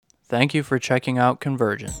Thank you for checking out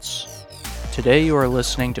Convergence. Today you are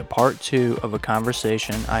listening to part 2 of a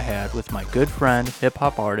conversation I had with my good friend,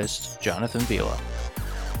 hip-hop artist, Jonathan Vila.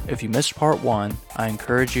 If you missed part 1, I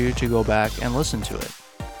encourage you to go back and listen to it.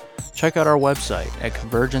 Check out our website at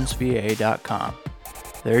convergenceva.com.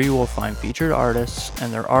 There you will find featured artists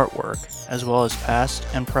and their artwork, as well as past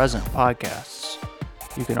and present podcasts.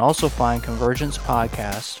 You can also find Convergence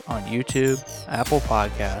Podcast on YouTube, Apple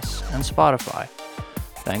Podcasts, and Spotify.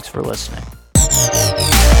 Thanks for listening.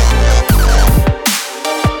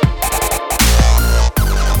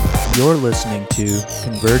 You're listening to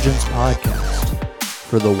Convergence Podcast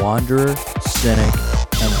for the wanderer, cynic,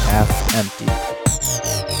 and half-empty.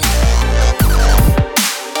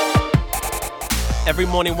 Every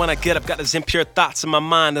morning when I get up, got those impure thoughts in my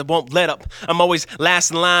mind that won't let up. I'm always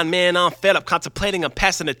last in line, man, I'm fed up. Contemplating, I'm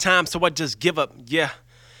passing the time, so I just give up, yeah.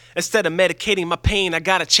 Instead of medicating my pain, I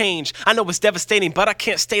gotta change. I know it's devastating, but I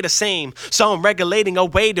can't stay the same. So I'm regulating a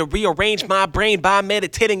way to rearrange my brain by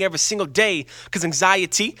meditating every single day. Cause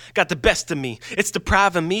anxiety got the best of me. It's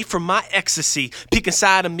depriving me from my ecstasy. Peek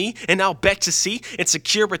inside of me, and I'll bet you see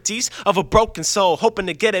insecurities of a broken soul. Hoping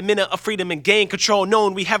to get a minute of freedom and gain control.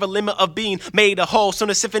 Knowing we have a limit of being made a whole. So in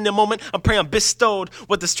this infinite moment, I'm praying I'm bestowed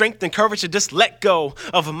with the strength and courage to just let go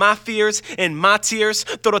of my fears and my tears.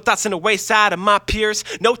 Throw the thoughts in the wayside of my peers.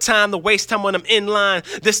 No time to waste time when I'm in line.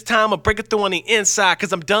 This time I'll break it through on the inside.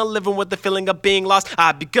 Cause I'm done living with the feeling of being lost.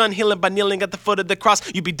 I've begun healing by kneeling at the foot of the cross.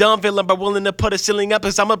 You be done feeling by willing to put a ceiling up.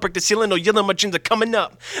 Cause I'ma break the ceiling, no yelling, my dreams are coming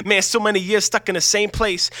up. Man, so many years stuck in the same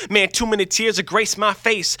place. Man, too many tears have graced my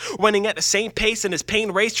face. Running at the same pace in this pain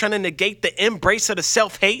race. Trying to negate the embrace of the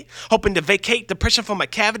self-hate. Hoping to vacate depression from my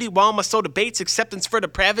cavity. While my soul debates acceptance for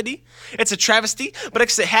depravity. It's a travesty, but I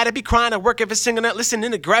guess it had to be crying at work if it's singing, not listening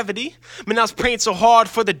to gravity. Man, I was praying so hard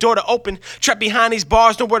for the door to open. Trapped behind these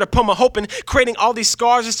bars, nowhere to put my hoping. Creating all these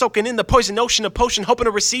scars and soaking in the poison ocean of potion. Hoping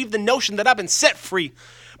to receive the notion that I've been set free.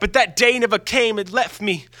 But that day never came, it left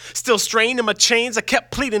me. Still strained in my chains, I kept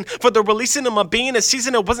pleading for the releasing of my being. A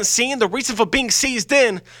season I wasn't seeing, the reason for being seized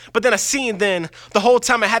in. But then I seen then. The whole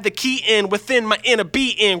time I had the key in, within my inner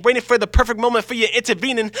being. Waiting for the perfect moment for you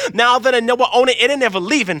intervening. Now that I know I own it, it ain't never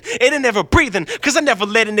leaving. It ain't never breathing, cause I never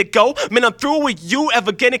letting it go. Man, I'm through with you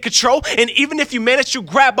ever getting control. And even if you manage to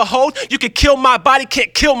grab a hold, you can kill my body,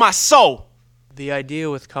 can't kill my soul. The idea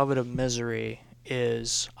with Covet of Misery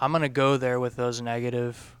is I'm going to go there with those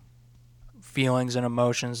negative feelings and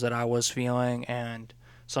emotions that I was feeling and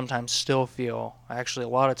sometimes still feel. Actually, a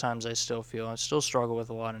lot of times I still feel. I still struggle with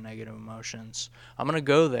a lot of negative emotions. I'm going to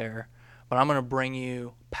go there, but I'm going to bring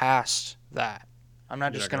you past that. I'm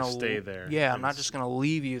not just going to stay there. Yeah, I'm not just going to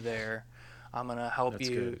leave you there. I'm going to help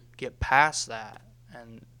you get past that.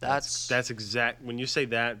 And that's exact. When you say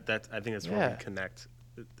that, I think that's where we connect.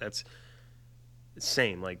 That's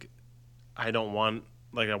same. Like, I don't want,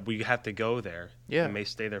 like, we have to go there. Yeah. We may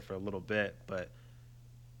stay there for a little bit, but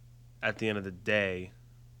at the end of the day,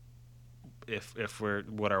 if we're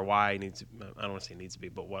what our why needs to, I don't want to say needs to be,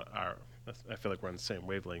 but what I feel like we're on the same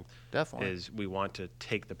wavelength. Definitely. Is we want to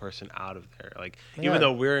take the person out of there. Like, even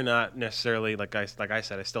though we're not necessarily, like I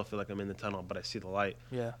said, I still feel like I'm in the tunnel, but I see the light.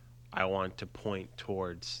 Yeah. I want to point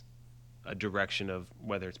towards a direction of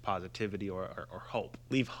whether it's positivity or hope.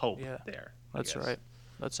 Leave hope there. That's right.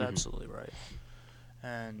 That's absolutely right.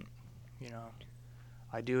 And, you know,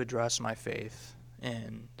 I do address my faith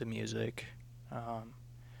in the music. And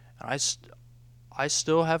I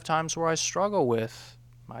still have times where I struggle with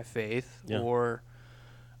my faith or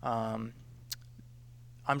I'm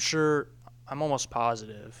sure, I'm almost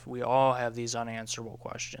positive we all have these unanswerable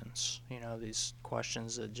questions, you know, these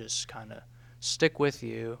questions that just kind of stick with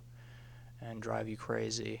you and drive you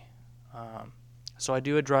crazy. So I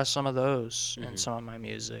do address some of those in some of my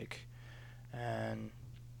music. And,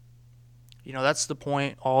 you know, that's the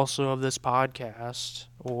point also of this podcast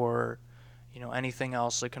or, you know, anything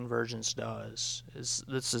else that Convergence does. It's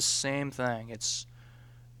the same thing. It's,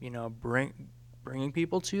 you know, bringing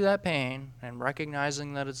people to that pain and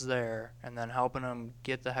recognizing that it's there and then helping them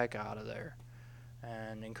get the heck out of there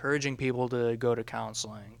and encouraging people to go to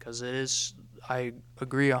counseling because it is, I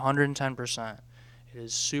agree 110%. It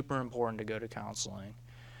is super important to go to counseling.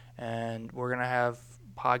 And we're going to have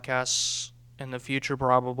podcasts in the future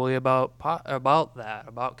probably about that,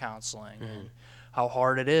 about counseling and how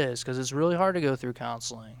hard it is because it's really hard to go through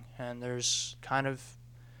counseling. And there's kind of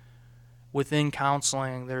within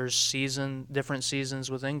counseling, there's different seasons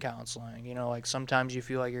within counseling. You know, like sometimes you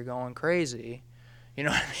feel like you're going crazy, you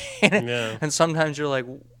know what I mean? Yeah. And sometimes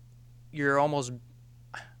you're almost,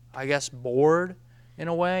 I guess, bored in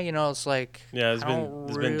a way. You know, it's like there's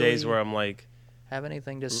been days where I'm like, have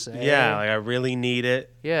anything to say. Yeah, like I really need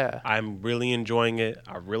it. Yeah. I'm really enjoying it.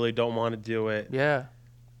 I really don't want to do it. Yeah.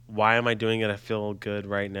 Why am I doing it? I feel good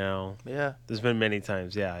right now. Yeah. There's been many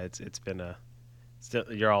times. Yeah, it's been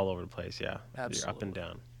you're all over the place. Yeah, Absolutely. You're up and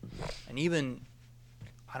down. And even,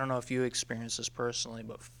 I don't know if you experienced this personally,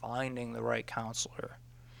 but finding the right counselor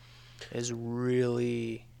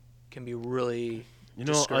can be really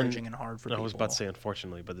discouraging and hard for people. I was about to say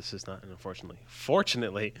unfortunately, but this is not an unfortunately.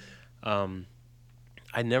 Fortunately,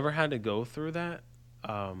 I never had to go through that.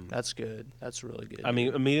 That's good. That's really good. I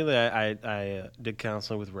mean, immediately I did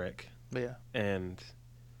counseling with Rick. Yeah. And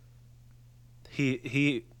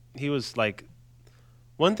he was like,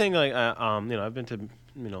 one thing, like I've been to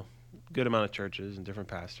good amount of churches and different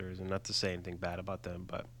pastors, and not to say anything bad about them,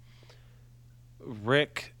 but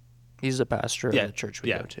Rick, he's the pastor of the church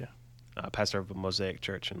we go to. Pastor of a Mosaic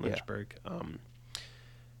Church in Lynchburg.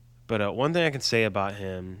 But one thing I can say about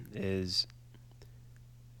him is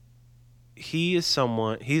he's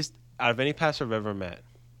out of any pastor I've ever met,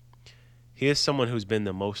 he is someone who's been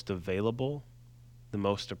the most available, the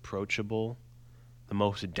most approachable, the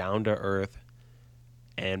most down to earth,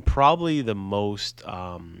 and probably the most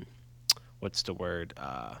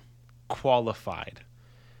qualified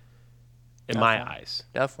in my eyes.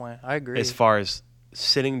 Definitely, I agree. As far as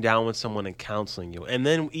sitting down with someone and counseling you, and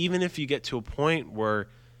then even if you get to a point where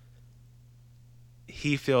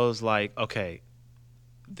he feels like, okay,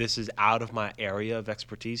 this is out of my area of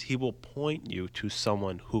expertise, he will point you to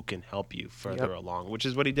someone who can help you further along, which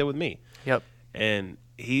is what he did with me. Yep. And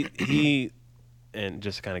he and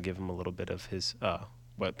just to kind of give him a little bit of his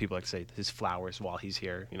what people like to say, his flowers while he's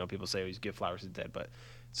here. People say you give flowers to the dead, but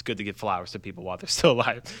it's good to give flowers to people while they're still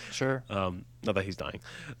alive. Sure. Not that he's dying,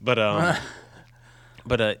 but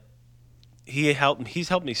he's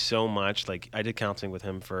helped me so much. Like, I did counseling with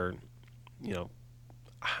him for,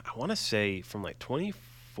 I want to say from like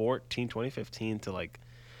 2014, 2015 to like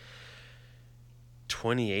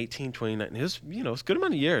 2018, 2019. It was, it was a good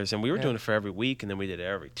amount of years, and we were doing it for every week, and then we did it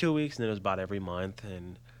every 2 weeks, and then it was about every month.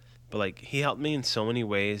 But like, he helped me in so many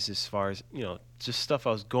ways, as far as, just stuff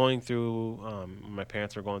I was going through. My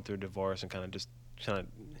parents were going through a divorce, and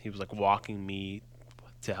he was like walking me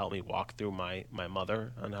to help me walk through my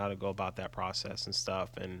mother on how to go about that process and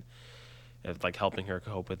stuff, and like helping her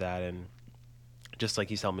cope with that. And just like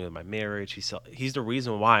he's helped me with my marriage, he's the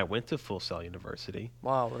reason why I went to Full Sail University.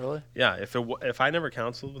 Wow, really? Yeah. If I never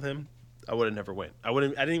counseled with him, I would have never went. I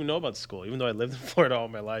didn't even know about the school, even though I lived in Florida all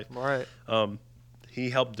my life. Right. He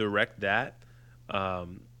helped direct that,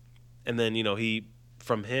 and then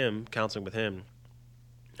from him counseling with him,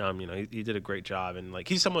 he did a great job. And like,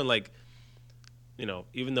 he's someone like,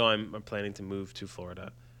 even though I'm planning to move to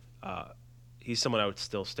Florida, he's someone I would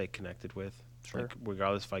still stay connected with. Sure. Like,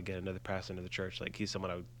 regardless if I get another pastor into the church, like, he's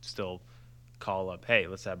someone I would still call up. Hey,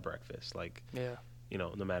 let's have breakfast. Like,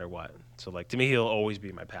 no matter what. So like, to me, he'll always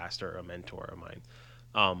be my pastor, a mentor of mine.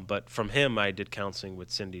 But from him, I did counseling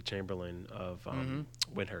with Cindy Chamberlain of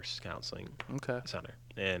Windhurst Counseling Center,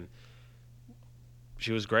 and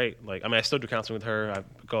she was great. Like, I mean, I still do counseling with her. I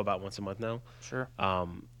go about once a month now. Sure.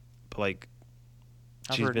 But like,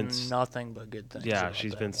 I've heard nothing but good things. Yeah,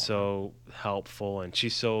 she's been so helpful, and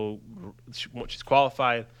she's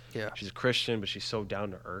qualified. Yeah. She's a Christian, but she's so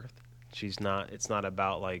down to earth. It's not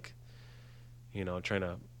about like, trying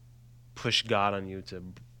to push God on you to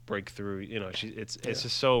break through. It's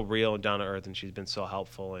just so real and down to earth, and she's been so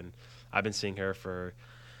helpful. And I've been seeing her for,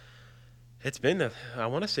 it's been I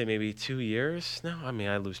want to say maybe 2 years now. I mean,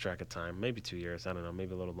 I lose track of time. Maybe 2 years. I don't know.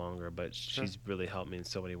 Maybe a little longer. But she's really helped me in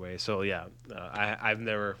so many ways. So yeah, I've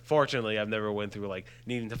never went through like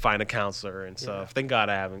needing to find a counselor and stuff. Thank God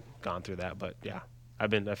I haven't gone through that. But yeah, I've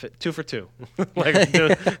been 2 for 2, like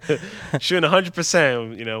shooting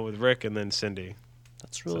 100%. With Rick and then Cindy.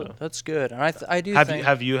 That's good. And I do.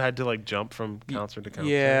 Have you had to like jump from counselor to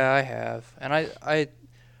counselor? Yeah, I have, and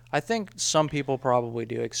I think some people probably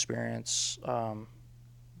do experience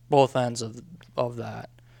both ends of that.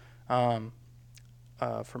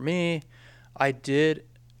 For me, I did.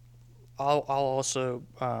 I'll also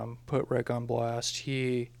put Rick on blast.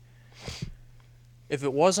 If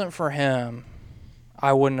it wasn't for him,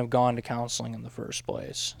 I wouldn't have gone to counseling in the first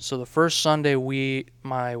place. So the first Sunday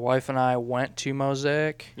my wife and I went to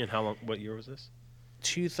Mosaic. And how long? What year was this?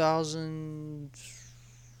 2000.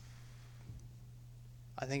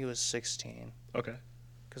 I think it was 16. Okay.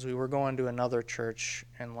 Because we were going to another church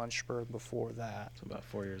in Lynchburg before that. So about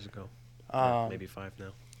 4 years ago. Maybe 5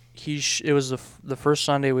 now. It was the first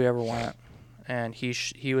Sunday we ever went, and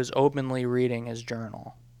he was openly reading his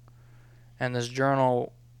journal. And this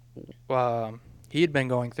journal, he had been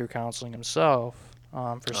going through counseling himself,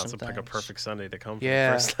 for some It's things. like a perfect Sunday to come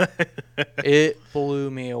Yeah. for the first time. It blew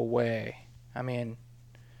me away. I mean,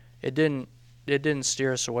 it didn't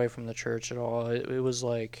steer us away from the church at all. It was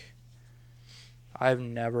like I've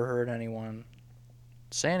never heard anyone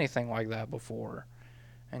say anything like that before,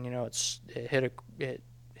 and it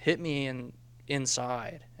hit me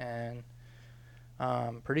inside, and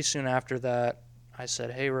pretty soon after that, I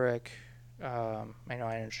said, "Hey, Rick."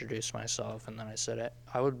 I introduced myself, and then I said,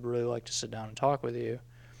 "I would really like to sit down and talk with you."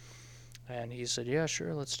 And he said, "Yeah,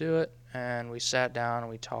 sure, let's do it." And we sat down and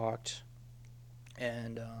we talked,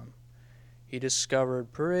 and he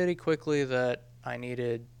discovered pretty quickly that I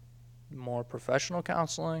needed more professional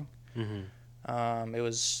counseling. It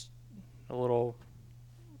was a little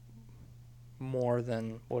more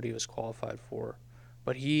than what he was qualified for,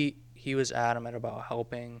 but he was adamant about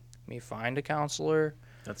helping me find a counselor.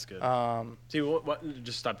 That's good. Um, See,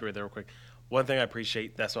 just stop you right there real quick. One thing I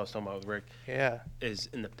appreciate, that's what I was talking about with Rick, yeah, is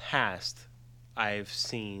in the past, I've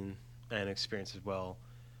seen and experienced as well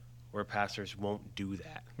where pastors won't do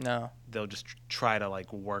that. no, They'll just try to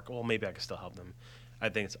like work. Well, maybe I can still help them. I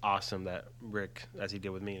think it's awesome that Rick, as he did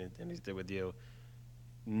with me and he did with you,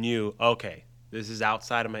 knew, okay, this is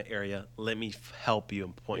outside of my area. Let me help you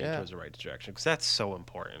and point you Yeah. towards the right direction, because that's so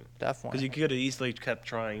important. Because definitely. you could have easily kept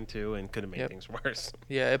trying to and could have made Yep. things worse.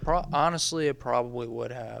 Yeah, honestly, it probably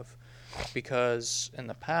would have, because in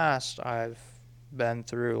the past I've been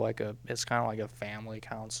through it's kind of like a family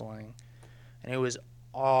counseling, and it was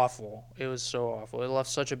awful. It was so awful. It left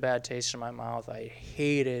such a bad taste in my mouth. I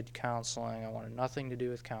hated counseling. I wanted nothing to do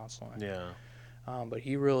with counseling. Yeah. But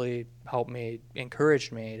he really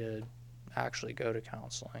encouraged me to actually go to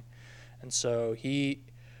counseling. And so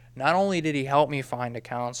not only did he help me find a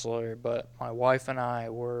counselor, but my wife and I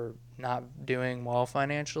were not doing well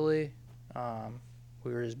financially.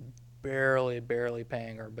 We were just barely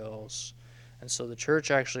paying our bills. And so the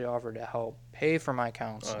church actually offered to help pay for my Oh,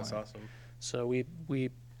 counseling. that's awesome. So we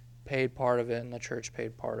paid part of it, and the church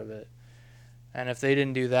paid part of it. And if they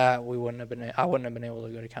didn't do that, I wouldn't have been able to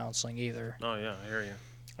go to counseling either. Oh, yeah, I hear you.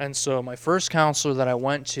 And so my first counselor that I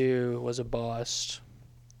went to was a bust.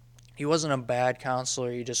 He wasn't a bad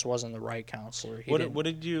counselor. He just wasn't the right counselor.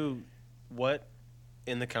 What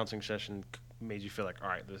in the counseling session made you feel like, all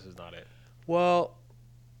right, this is not it? Well,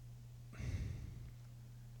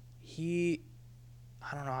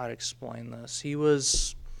 I don't know how to explain this.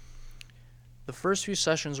 The first few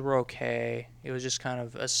sessions were okay. It was just kind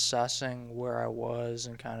of assessing where I was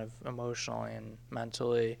and kind of emotionally and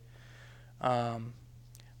mentally.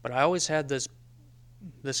 But I always had this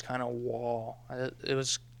kind of wall. It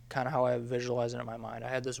was kind of how I visualized it in my mind. I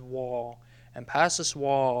had this wall, and past this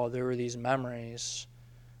wall, there were these memories.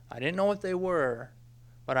 I didn't know what they were,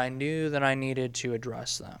 but I knew that I needed to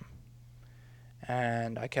address them.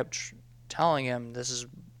 And I kept telling him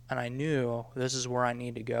and I knew this is where I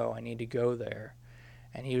need to go. I need to go there.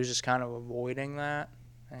 And he was just kind of avoiding that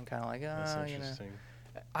and kind of like, That's you know. interesting.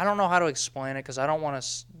 I don't know how to explain it because I don't want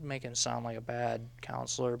to make him sound like a bad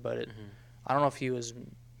counselor, but I don't know if he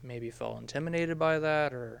maybe felt intimidated by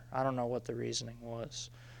that, or I don't know what the reasoning was.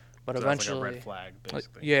 But So eventually, that's like a red flag,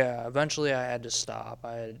 basically. eventually I had to stop.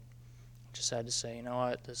 I just had to say, you know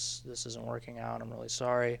what, this isn't working out. I'm really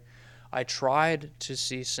sorry. I tried to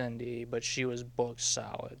see Cindy, but she was booked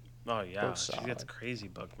solid. Oh, yeah. Booked She solid. gets crazy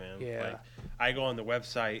booked, man. Yeah. Like, I go on the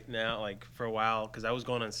website now, like, for a while, because I was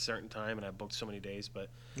going on a certain time, and I booked so many days, but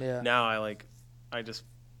Yeah. now I just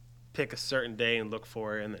pick a certain day and look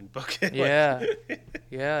for it and then book it. Yeah.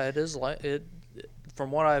 Yeah, it is like it.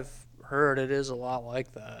 From what I've heard, it is a lot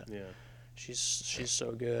like that. Yeah. She's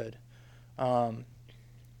so good.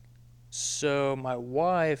 So my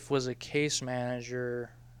wife was a case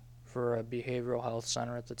manager for a behavioral health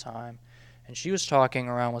center at the time, and she was talking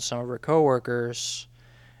around with some of her coworkers,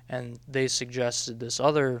 and they suggested this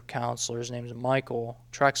other counselor. His name's Michael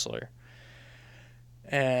Trexler,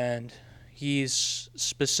 and he's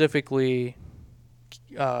specifically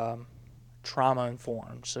trauma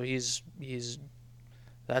informed. So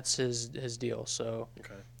that's his deal. So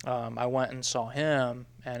Okay. I went and saw him,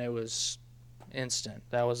 and it was instant.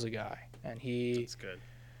 That was the guy, and That's good.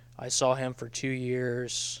 I saw him for 2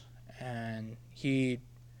 years, and he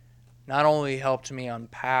not only helped me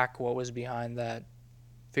unpack what was behind that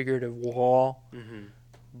figurative wall, Mm-hmm.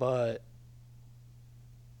 but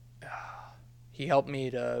he helped me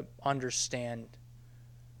to understand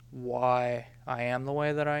why I am the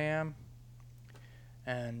way that I am.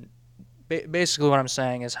 And basically what I'm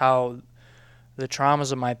saying is how the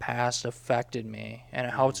traumas of my past affected me, and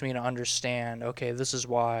it helped me to understand, okay, this is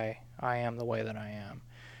why I am the way that I am.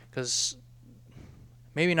 Because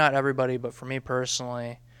maybe not everybody, but for me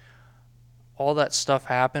personally, all that stuff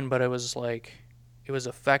happened, but it was like it was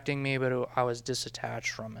affecting me, but I was disattached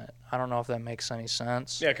from it. I don't know if that makes any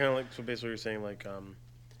sense. Yeah, kind of like so. Basically, you're saying like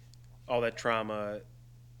all that trauma,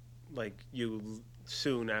 like you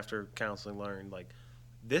soon after counseling learned like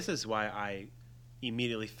this is why I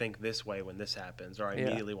immediately think this way when this happens, or I Yeah.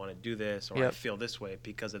 immediately want to do this, or I Yep. feel this way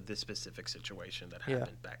because of this specific situation that Yeah.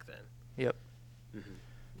 happened back then. Yep. Mm-hmm.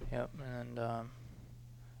 Yep. And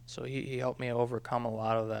so he helped me overcome a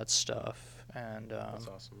lot of that stuff, and That's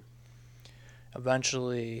awesome.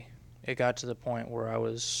 eventually it got to the point where I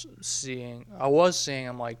was seeing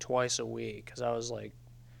him like twice a week because I was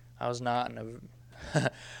not in a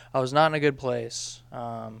I was not in a good place,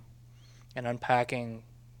 and unpacking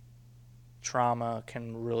trauma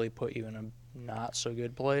can really put you in a not so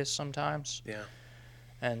good place sometimes. Yeah.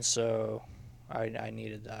 And so I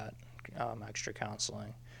needed that extra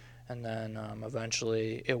counseling, and then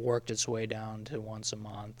eventually it worked its way down to once a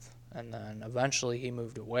month, and then eventually he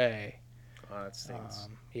moved away. Oh, that stinks.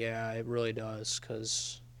 Yeah, it really does,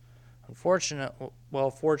 because fortunately,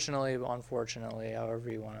 unfortunately,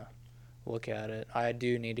 however you want to look at it, I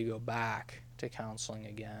do need to go back to counseling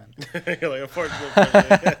again. You're like, unfortunately.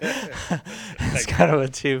 It's kind of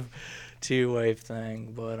a two-way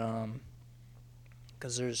thing, but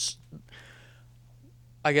because there's,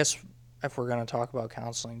 I guess if we're gonna talk about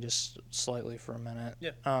counseling just slightly for a minute,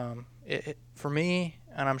 Yeah. for me,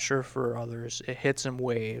 and I'm sure for others, it hits in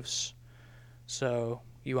waves. So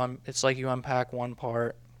it's like you unpack one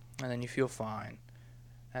part, and then you feel fine,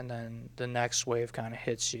 and then the next wave kind of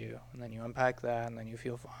hits you, and then you unpack that, and then you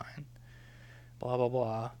feel fine. Blah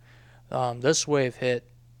blah blah. This wave hit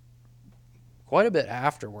quite a bit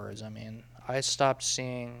afterwards. I mean, I stopped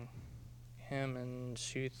seeing him in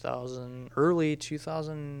early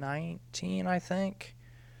 2019, I think.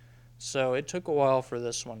 So it took a while for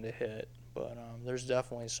this one to hit, but there's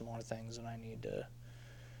definitely some more things that I need to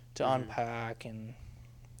unpack and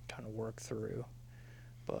kind of work through.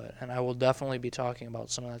 And I will definitely be talking about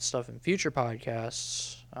some of that stuff in future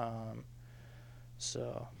podcasts.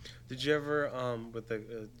 So, did you ever with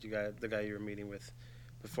the guy you were meeting with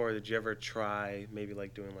before? Did you ever try maybe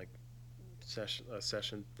like doing like a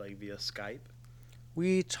session like via Skype?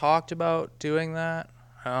 we talked about doing that,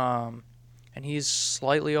 and he's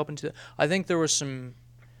slightly open to it. I think there was some.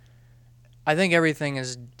 I think everything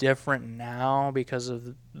is different now because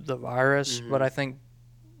of the virus, but I think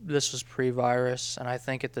this was pre-virus, and I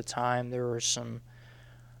think at the time there were some.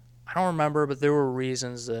 I don't remember, but there were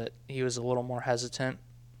reasons that he was a little more hesitant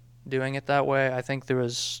doing it that way. I think there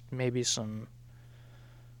was maybe some.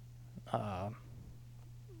 I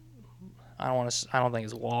don't think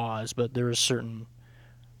it's laws, but there was certain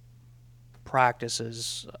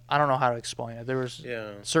practices. I don't know how to explain it. There was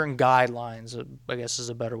certain guidelines, I guess is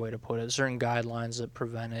a better way to put it. Certain guidelines that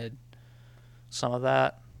prevented some of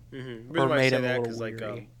that, or made him it a because little like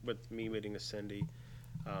weary. with me meeting with Cindy,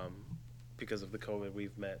 because of the COVID,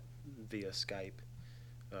 we've met via Skype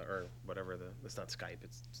or whatever it's not Skype,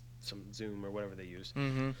 it's some Zoom or whatever they use.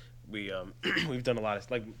 Mm-hmm. We we've done a lot of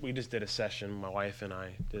like we just did a session. My wife and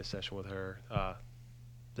I did a session with her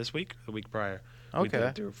this week, the week prior. We did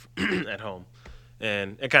Okay. it through at home,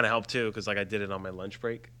 and it kind of helped too because like I did it on my lunch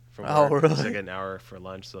break from work. Oh, It was really? like an hour for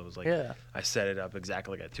lunch, so it was like Yeah. I set it up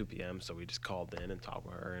exactly like at 2 p.m. So we just called in and talked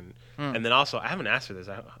with her, and then also I haven't asked her this.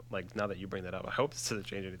 Like now that you bring that up, I hope this doesn't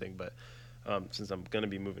change anything. But since I'm gonna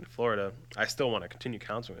be moving to Florida, I still want to continue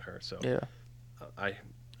counseling with her. So Yeah.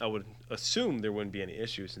 I would assume there wouldn't be any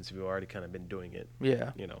issues since we've already kind of been doing it.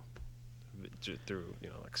 Yeah. You know, through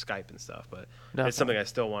like Skype and stuff. But Definitely. it's something I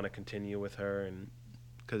still want to continue with her, and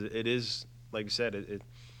because it is like you said, it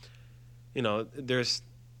you know there's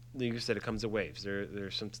like you said it comes in waves.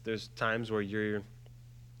 There's times where you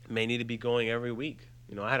may need to be going every week.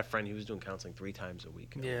 You know, I had a friend, he was doing counseling 3 times a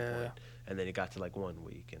week at one point, and then he got to like 1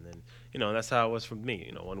 week, and then and that's how it was for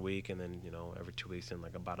me. 1 week, and then every 2 weeks, and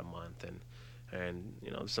like about a month, and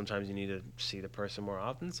sometimes you need to see the person more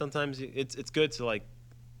often. Sometimes it's good to like,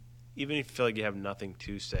 even if you feel like you have nothing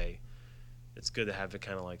to say, it's good to have it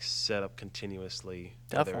kind of like set up continuously.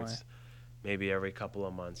 Definitely. Whether it's maybe every couple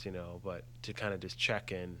of months, but to kind of just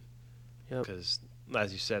check in. Yep. Because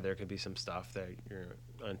as you said, there could be some stuff that you're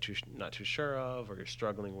not too sure of or you're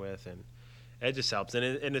struggling with, and it just helps. And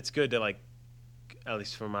it's good to like, at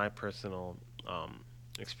least from my personal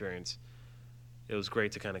experience, it was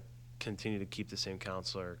great to kind of continue to keep the same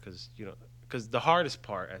counselor because the hardest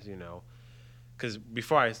part, as you know, because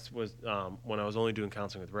before I was when I was only doing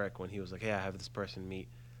counseling with Rick, when he was like, hey, I have this person meet,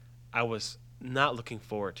 I was not looking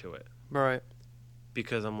forward to it Right.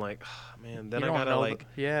 because I'm like, oh, man, then You I don't gotta know like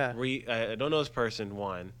yeah. I don't know this person,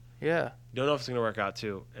 one, Yeah. You don't know if it's gonna work out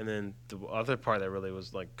too. And then the other part that really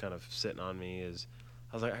was like kind of sitting on me is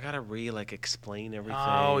I was like, I gotta explain everything.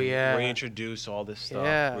 Oh, yeah. Reintroduce all this stuff.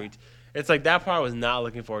 Yeah. It's like that part I was not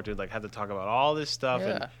looking forward to. Like, have to talk about all this stuff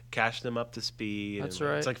and Yeah. catch them up to speed. That's and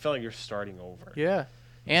right. It's like felt like you're starting over. Yeah.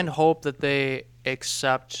 And hope that they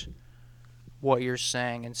accept what you're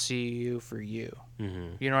saying and see you for you.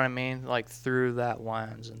 Mm-hmm. You know what I mean? Like through that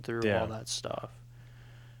lens and through Yeah. all that stuff.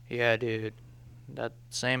 Yeah, dude. That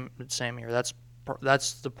same here. That's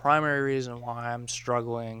the primary reason why I'm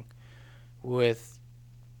struggling with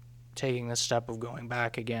taking the step of going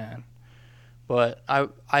back again. But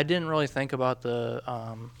I didn't really think about the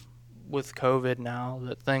with COVID now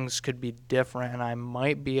that things could be different and I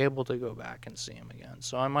might be able to go back and see him again.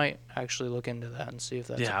 So I might actually look into that and see if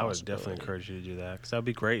that's a I would possibility. definitely encourage you to do that because that would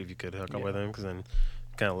be great if you could hook up with him because then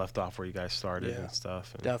kind of left off where you guys started and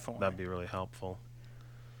stuff. And definitely. That'd be really helpful.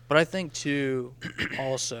 But I think too,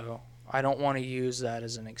 also, I don't want to use that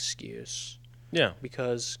as an excuse. Yeah.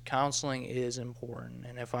 Because counseling is important,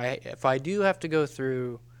 and if I do have to go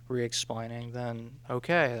through re-explaining, then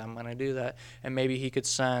okay, I'm gonna do that. And maybe he could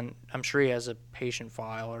send. I'm sure he has a patient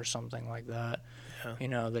file or something like that.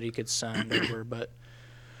 Yeah. That he could send over, but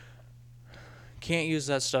can't use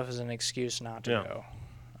that stuff as an excuse not to go.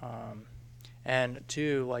 And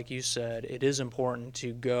two, like you said, it is important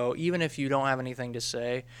to go, even if you don't have anything to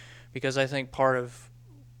say, because I think part of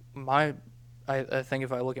I think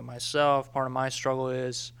if I look at myself, part of my struggle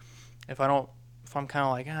is if I'm kind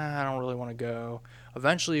of like, I don't really want to go,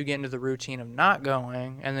 eventually you get into the routine of not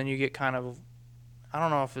going, and then you get kind of, I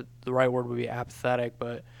don't know if the right word would be apathetic,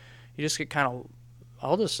 but you just get kind of,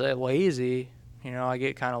 I'll just say lazy. I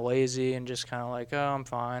get kind of lazy and just kind of like, I'm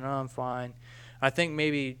fine. I think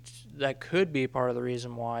maybe that could be part of the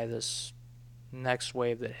reason why this next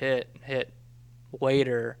wave that hit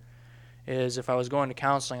later is if I was going to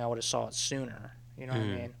counseling, I would have saw it sooner. You know what I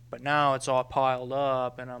mean? But now it's all piled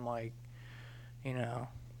up, and I'm like,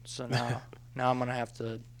 so now I'm going to have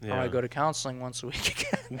to probably go to counseling once a week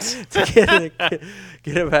again to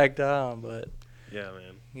get it back down. But yeah,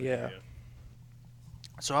 man. Yeah.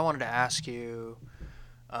 So I wanted to ask you,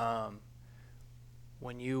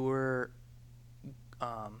 when you were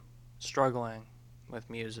struggling with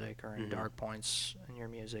music or in dark points in your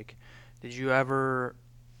music, did you ever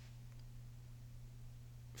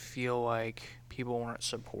feel like people weren't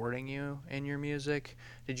supporting you in your music?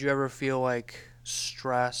 Did you ever feel like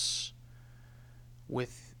stress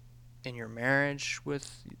in your marriage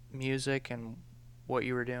with music and what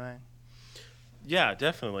you were doing? Yeah,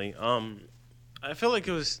 definitely. I feel like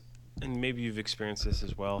it was, and maybe you've experienced this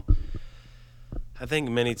as well. I think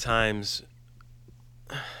many times,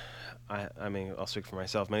 I mean, I'll speak for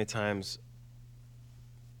myself. Many times,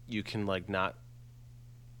 you can like not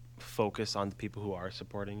focus on the people who are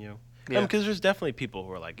supporting you. Yeah. Because there's definitely people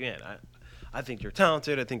who are like, man, I think you're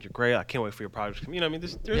talented. I think you're great. I can't wait for your project to come. I mean,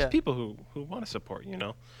 there's people who want to support,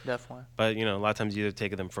 Definitely. But, a lot of times you either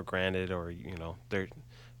take them for granted or,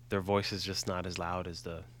 their voice is just not as loud as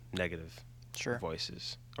the negative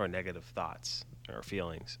voices or negative thoughts or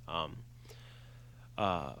feelings.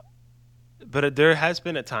 But there has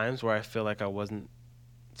been at times where I feel like I wasn't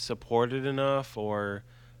supported enough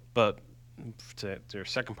but to your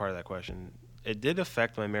second part of that question, it did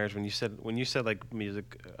affect my marriage when you said like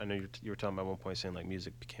music. I know you were talking about at one point saying like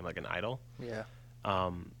music became like an idol. Yeah.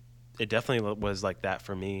 It definitely was like that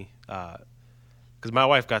for me. Because my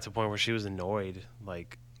wife got to a point where she was annoyed,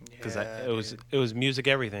 like, because it was music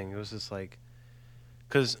everything. It was just like,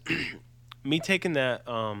 because me taking that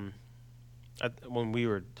when we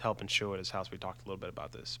were helping Shu at his house, we talked a little bit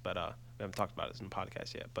about this, but we haven't talked about it in the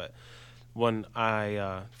podcast yet. But when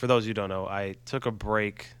for those who don't know, I took a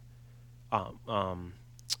break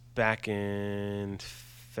back in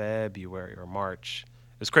February or March.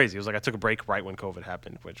 It was crazy. It was like I took a break right when COVID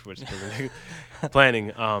happened, which wasn't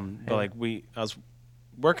planning. But like I was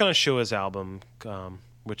working on Shua's album,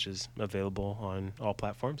 which is available on all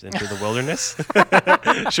platforms. Into the Wilderness,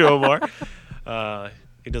 Shua Moore.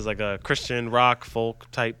 He does like a Christian rock folk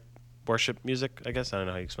type worship music. I guess I don't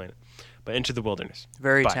know how you explain it, but Into the Wilderness.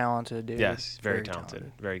 Very talented, dude. Yes, very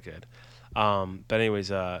talented, very good. But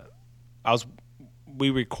anyways,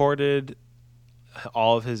 we recorded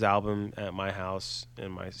all of his album at my house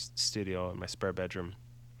in my studio in my spare bedroom.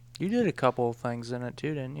 You did a couple of things in it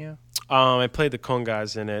too, didn't you? I played the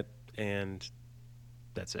congas in it, and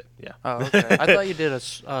that's it. Yeah. Oh, okay. I thought you did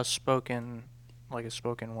a spoken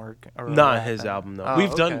word. Or not his album though.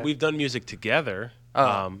 Oh, We've done music together.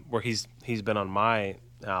 Where he's been on my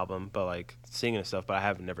album, but like singing and stuff. But I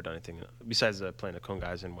haven't never done anything besides playing the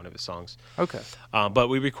congas in one of his songs. Okay. But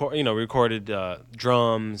we recorded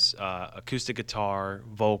drums, acoustic guitar,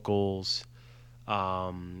 vocals,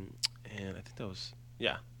 and I think that was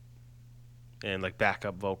and like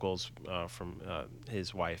backup vocals from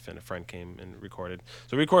his wife, and a friend came and recorded.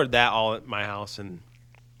 So we recorded that all at my house, and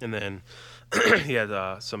then he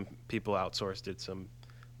had some people outsourced, did some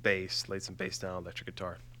bass, laid some bass down, electric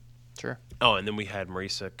guitar. Sure. Oh, and then we had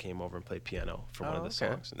Marisa came over and played piano for one of the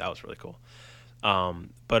okay. songs, and that was really cool. So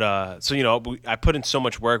I put in so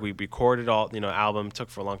much work. We recorded all album. Took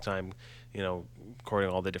for a long time, recording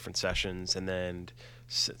all the different sessions, and then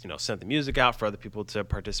sent the music out for other people to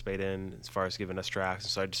participate in as far as giving us tracks.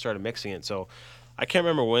 And so I just started mixing it. So I can't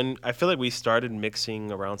remember when. I feel like we started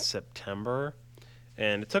mixing around September,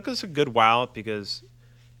 and it took us a good while because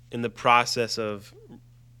in the process of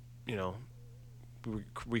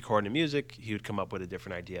recording music, he would come up with a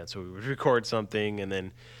different idea, and so we would record something, and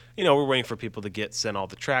then we're waiting for people to send all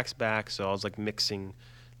the tracks back. So I was like mixing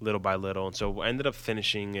little by little, and so I ended up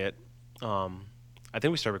finishing it. I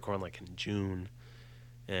think we started recording like in June,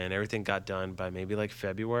 and everything got done by maybe like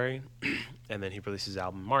February, and then he released his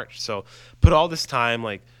album in March. So put all this time,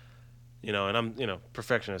 like and I'm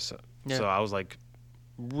perfectionist, so I was like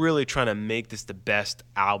really trying to make this the best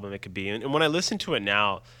album it could be. And when I listen to it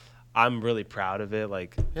now, I'm really proud of it.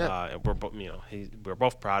 Like, we're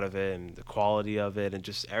both proud of it, and the quality of it, and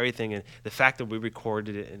just everything, and the fact that we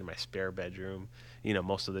recorded it in my spare bedroom.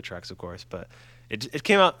 Most of the tracks, of course, but it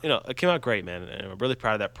came out. It came out great, man, and I'm really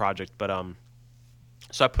proud of that project. But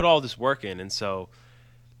so I put all this work in, and so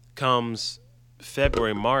comes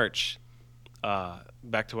February, March.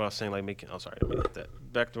 Back to what I was saying, like making. Oh, sorry, let me hit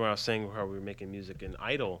that. Back to what I was saying, how we were making music in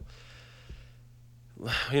Idol.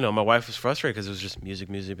 My wife was frustrated because it was just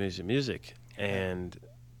music, and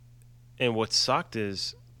what sucked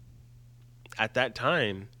is at that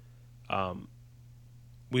time,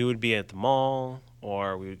 we would be at the mall,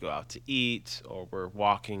 or we would go out to eat, or we're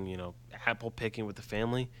walking, apple picking with the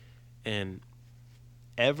family, and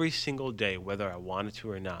every single day, whether I wanted to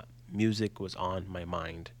or not, music was on my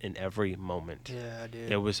mind in every moment. Yeah,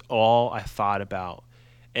 dude. It was all I thought about,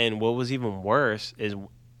 and what was even worse is,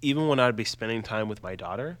 even when I'd be spending time with my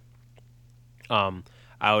daughter,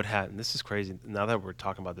 I would have, and this is crazy, now that we're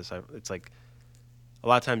talking about this, it's like a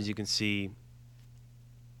lot of times you can see,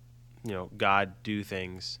 God do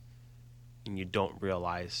things and you don't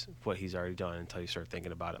realize what he's already done until you start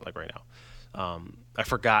thinking about it, like right now. I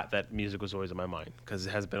forgot that music was always on my mind because it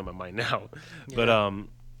has been on my mind now. Yeah. But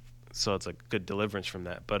so it's like good deliverance from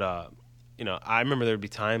that. But, I remember there would be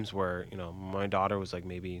times where, my daughter was like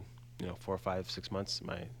maybe 4, 5, 6 months,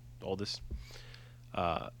 my oldest,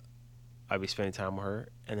 I'd be spending time with her,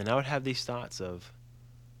 and then I would have these thoughts of,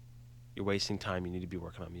 you're wasting time, you need to be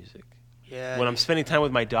working on music. Yeah. When I'm spending time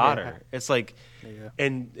with my daughter, it's like,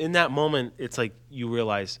 and in that moment, it's like you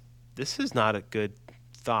realize, this is not a good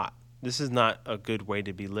thought. This is not a good way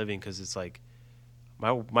to be living, because it's like,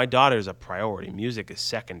 my daughter is a priority. Music is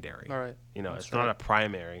secondary. All right. It's not a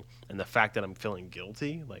primary. And the fact that I'm feeling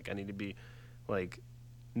guilty, like I need to be, like,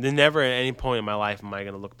 never at any point in my life am I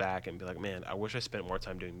going to look back and be like, man, I wish I spent more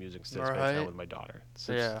time doing music instead of spending time with my daughter.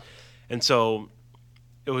 And so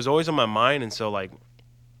it was always on my mind. And so, like,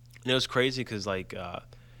 it was crazy because, like, it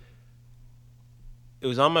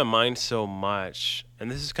was on my mind so much. And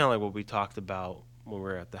this is kind of like what we talked about when we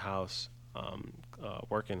were at the house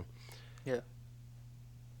working. Yeah.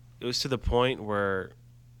 It was to the point where,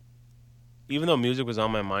 even though music was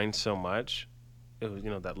on my mind so much, it was,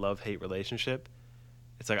 that love-hate relationship.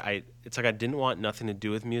 It's like I didn't want nothing to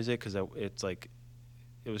do with music because it's like,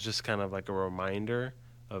 it was just kind of like a reminder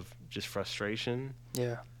of just frustration.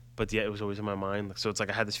 Yeah. But yet it was always in my mind. So it's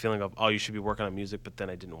like I had this feeling of, oh, you should be working on music, but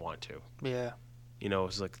then I didn't want to. Yeah. It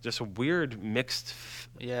was like just a weird mixed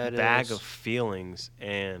bag of feelings.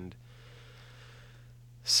 And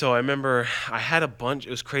so I remember I had a bunch.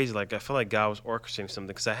 It was crazy. Like I felt like God was orchestrating something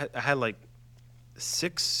because I had like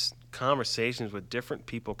 6 conversations with different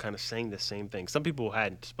people kind of saying the same thing. Some people I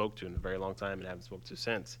hadn't spoke to in a very long time and haven't spoke to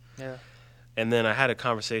since. Yeah. And then I had a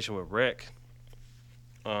conversation with Rick,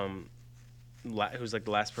 who's like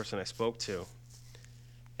the last person I spoke to.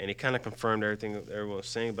 And he kind of confirmed everything that everyone was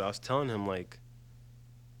saying, but I was telling him like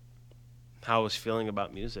how I was feeling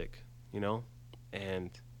about music, and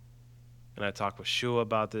I talked with Shua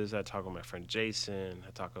about this. I talked with my friend Jason.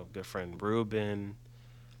 I talked with a good friend Ruben.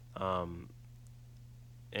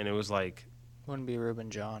 And it was like... Wouldn't be Ruben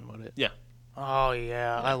John, would it? Yeah. Oh,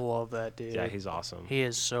 yeah. I love that dude. Yeah, he's awesome. He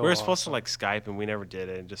is so We were supposed to like Skype, and we never did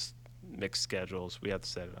it, and just mixed schedules. We had to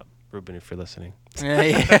set it up. Ruben, if you're listening, Yeah,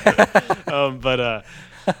 yeah. But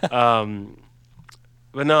um,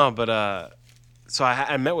 but no, but so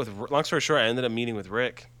I met with. Long story short, I ended up meeting with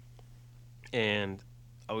Rick, and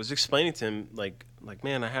I was explaining to him like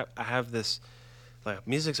man, I have this like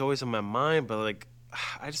music's always in my mind, but like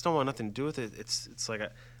I just don't want nothing to do with it. It's like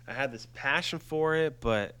I had this passion for it,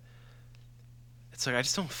 but it's like I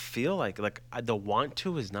just don't feel like the want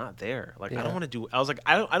to is not there. Like I don't Yeah. want to do. I was like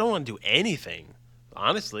I don't want to do anything.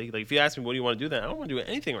 Honestly, like if you ask me what do you want to do, then I don't want to do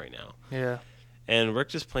anything right now. Yeah. And Rick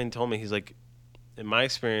just plain told me, he's like, in my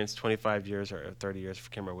experience, 25 years or 30 years, I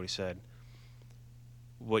can't remember what he said.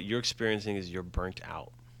 What you're experiencing is you're burnt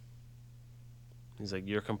out. He's like,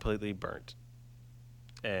 you're completely burnt.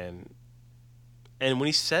 And when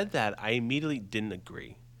he said that, I immediately didn't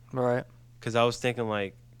agree. Right. Because I was thinking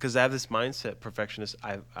like, because I have this mindset, perfectionist,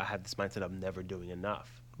 I have this mindset of never doing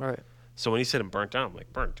enough. Right. So when he said I'm burnt out, I'm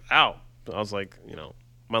like, burnt out. I was like,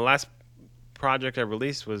 my last project I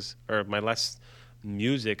released or my last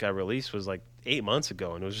music I released was like 8 months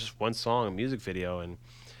ago, and it was just one song, a music video,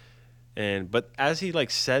 but as he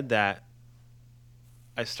like said that,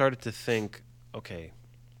 I started to think, okay,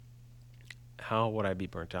 how would I be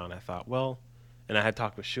burnt out? And I thought, well, and I had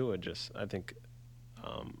talked with Shua I think,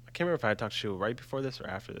 I can't remember if I had talked to Shua right before this or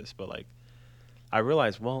after this, but like, I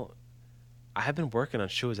realized, well, I have been working on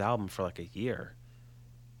Shua's album for like a year,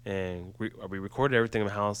 and we recorded everything in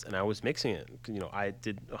the house, and I was mixing it. I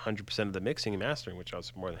did 100% of the mixing and mastering, which I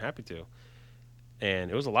was more than happy to. And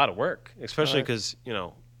it was a lot of work, especially Right. because,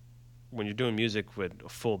 when you're doing music with a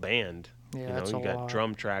full band, Yeah, that's you a got lot.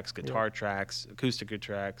 drum tracks, guitar tracks, acoustic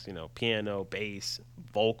tracks, piano, bass,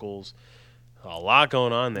 vocals, a lot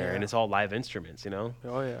going on there, and Yeah. it's all live instruments, Oh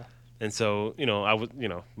yeah. And so, I was,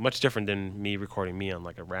 much different than me recording me on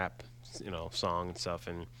like a rap, song and stuff.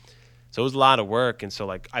 And so it was a lot of work. And so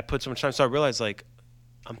like I put so much time. So I realized like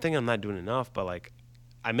I'm thinking I'm not doing enough, but like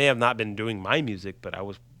I may have not been doing my music, but I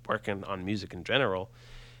was working on music in general.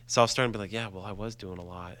 So I was starting to be like, yeah, well, I was doing a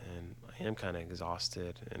lot, and I am kind of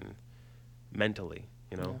exhausted and mentally,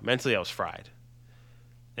 Yeah. mentally I was fried.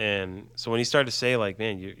 And so when he started to say like,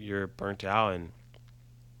 man, you're burnt out, and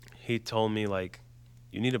he told me like,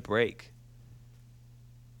 you need a break.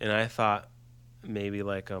 And I thought maybe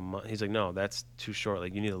like a month. He's like, no, that's too short.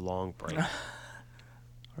 Like you need a long break.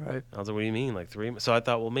 Right. I was like, what do you mean? Like 3 months? So I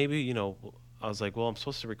thought, well, maybe, I was like, well, I'm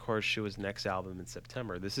supposed to record Shua's next album in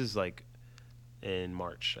September. This is like in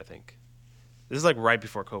March, I think. This is like right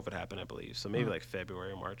before COVID happened, I believe. So maybe like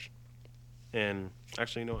February or March. And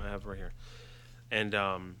actually, I have it right here. And,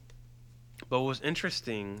 but what was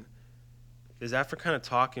interesting is after kind of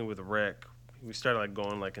talking with Rick, we started like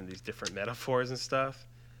going like in these different metaphors and stuff.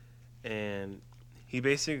 And he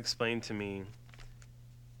basically explained to me,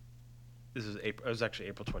 this was April, it was actually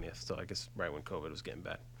April 20th, so I guess right when COVID was getting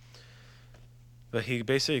bad. But he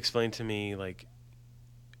basically explained to me, like,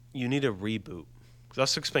 you need a reboot. Because I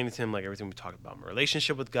was explaining to him, like, everything we talked about, my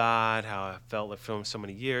relationship with God, how I felt like film so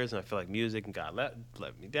many years, and I feel like music and God let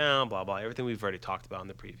me down, blah, blah, everything we've already talked about in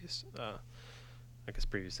the previous,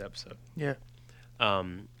 previous episode. Yeah.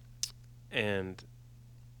 And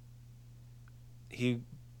he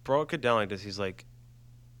broke it down like this. He's like,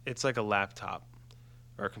 it's like a laptop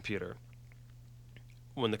or a computer.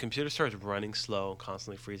 When the computer starts running slow,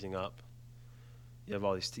 constantly freezing up, you have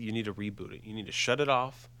all these. You need to reboot it. You need to shut it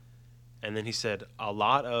off. And then he said a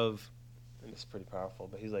lot of, and it's pretty powerful,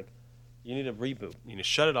 but he's like, you need to reboot. You need to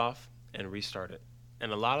shut it off and restart it.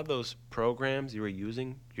 And a lot of those programs you were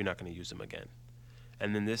using, you're not going to use them again.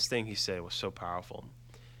 And then this thing he said was so powerful.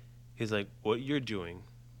 He's like, what you're doing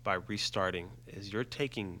by restarting is you're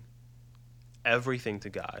taking everything to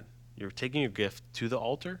God. You're taking your gift to the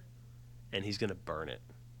altar, and he's going to burn it.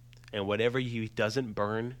 And whatever he doesn't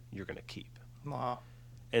burn, you're going to keep. Wow.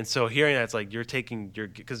 And so hearing that, it's like you're taking your,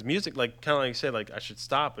 because music, like kind of like you said, like I should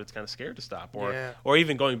stop, but it's kind of scared to stop, or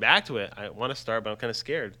even going back to it. I want to start, but I'm kind of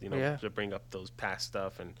scared, to bring up those past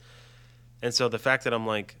stuff, and so the fact that I'm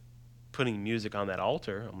like putting music on that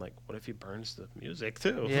altar, I'm like, what if he burns the music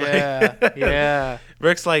too? Yeah. Yeah.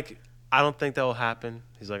 Rick's like, I don't think that will happen.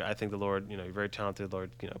 He's like, I think the Lord, you're very talented,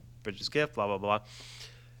 Lord, Bridget's gift, blah blah blah,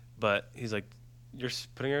 but he's like, you're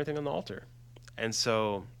putting everything on the altar, and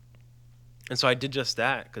so I did just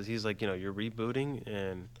that, because he's like, you're rebooting,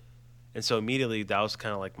 and so immediately that was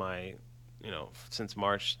kind of like my, since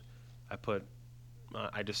March, I put,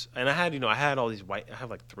 and I had all these I have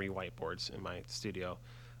like 3 whiteboards in my studio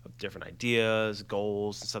of different ideas,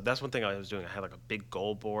 goals, and stuff. That's one thing I was doing. I had like a big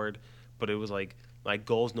goal board, but it was like my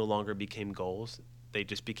goals no longer became goals. They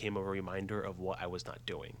just became a reminder of what I was not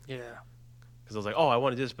doing. Yeah. because I was like, oh, I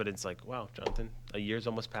want to do this, but it's like, wow, Jonathan, a year's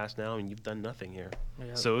almost passed now, and you've done nothing here.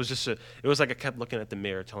 Yep. So it was just it was like I kept looking at the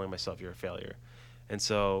mirror, telling myself you're a failure, and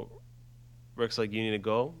so Rick's like, you need to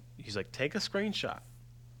go. He's like, take a screenshot,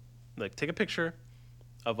 like take a picture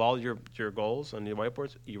of all your goals on your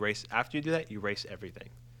whiteboards. Erase after you do that, erase everything.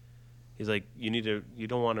 He's like, you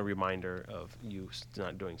don't want a reminder of you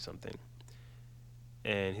not doing something.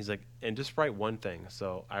 And he's like, and just write one thing.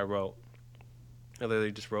 So I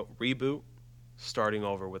literally just wrote reboot, starting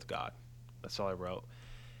over with God. That's all I wrote.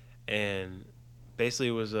 And basically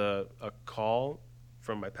it was a call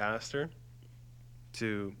from my pastor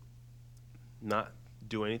to not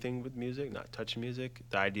do anything with music, not touch music.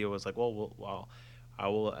 The idea was like, well, I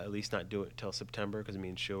will at least not do it until September, because me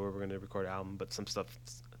and Sheila were going to record an album, but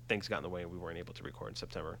things got in the way and we weren't able to record in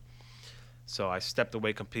September. So I stepped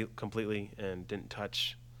away completely and didn't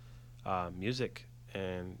touch music,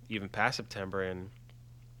 and even past September. And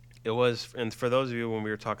it was, and for those of you, when we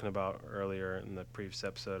were talking about earlier in the previous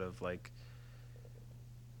episode of like,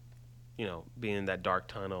 you know, being in that dark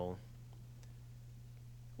tunnel,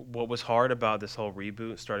 what was hard about this whole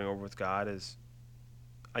reboot, starting over with God, is,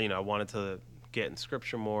 you know, I wanted to get in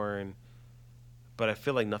scripture more, but I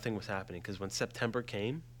feel like nothing was happening, because when September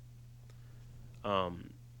came, I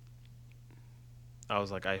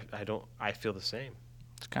was like, I feel the same.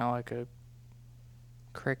 It's kind of like a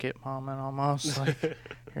cricket moment almost. Like,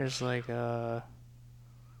 here's like, you know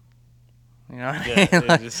what I mean?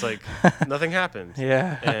 It's just like nothing happened.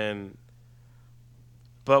 Yeah.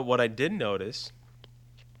 But what I did notice,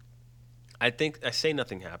 I think I say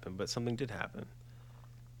nothing happened, but something did happen,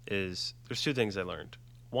 is there's two things I learned.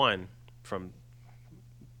 One, from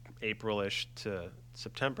April-ish to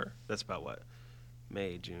September, that's about what?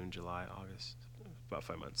 May, June, July, August, about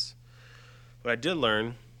 5 months. What I did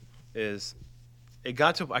learn is it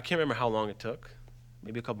got to, I can't remember how long it took,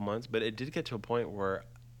 maybe a couple months, but it did get to a point where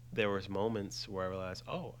there was moments where I realized,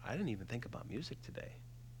 oh, I didn't even think about music today.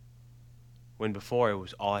 When before it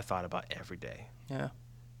was all I thought about every day. Yeah.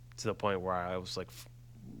 To the point where I was like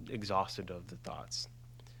exhausted of the thoughts.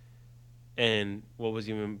 And what was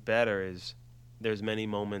even better is there's many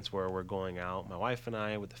moments where we're going out, my wife and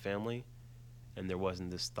I, with the family, and there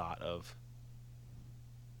wasn't this thought of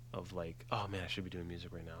like, oh man, I should be doing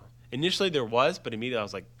music right now. Initially there was, but immediately I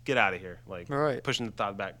was like, get out of here. Like, right. Pushing the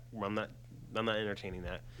thought back. I'm not entertaining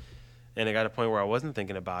that. And it got to a point where I wasn't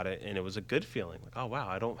thinking about it, and it was a good feeling. Like, oh wow,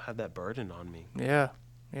 I don't have that burden on me. Yeah.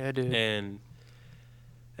 Yeah, dude.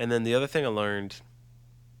 And then the other thing I learned,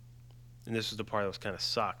 and this was the part that was kind of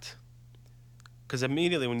sucked, because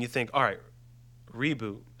immediately when you think, all right,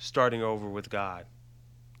 reboot, starting over with God,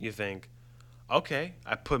 you think, okay,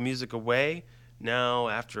 I put music away. Now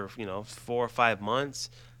after 4 or 5 months,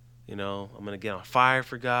 I'm gonna get on fire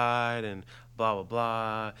for God and blah blah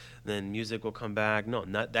blah. Then music will come back. No,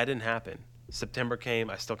 that didn't happen. September came.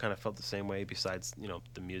 I still kind of felt the same way. Besides,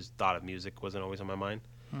 the thought of music wasn't always on my mind.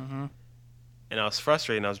 Mm-hmm. And I was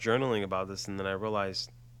frustrated, and I was journaling about this, and then I realized,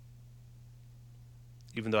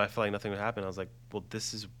 even though I felt like nothing would happen, I was like, well,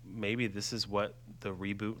 this is what the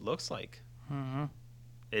reboot looks like. Mm-hmm.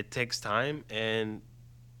 It takes time, and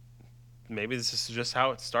maybe this is just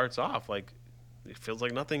how it starts off. Like, it feels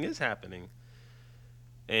like nothing is happening.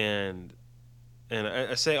 And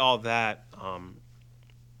I say all that,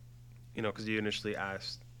 because you initially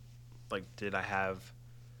asked, like, did I have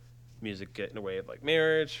music get in the way of, like,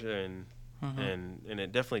 marriage? And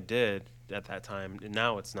it definitely did at that time, and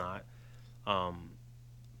now it's not.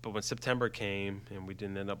 But when September came and we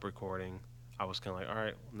didn't end up recording, I was kind of like, all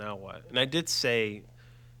right, well, now what? And I did say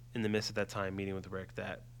in the midst of that time meeting with Rick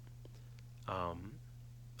that I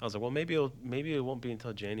was like, well, maybe it won't be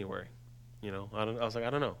until January. I was like, I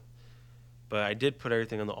don't know. But I did put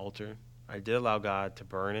everything on the altar. I did allow God to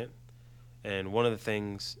burn it. And one of the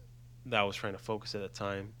things that I was trying to focus at the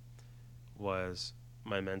time was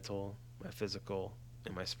my mental, my physical,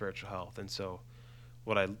 and my spiritual health. And so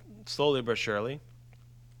what I slowly but surely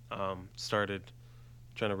started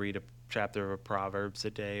trying to read a chapter of Proverbs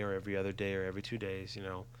a day, or every other day, or every 2 days,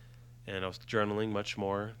 and I was journaling much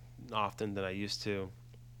more often than I used to.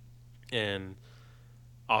 And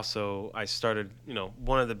also I started,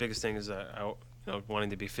 one of the biggest things that wanting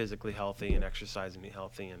to be physically healthy and exercising, be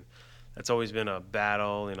healthy, and that's always been a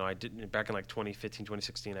battle. I did back in like 2015,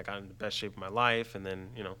 2016, I got in the best shape of my life, and then,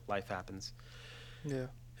 life happens. Yeah.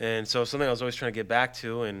 And so something I was always trying to get back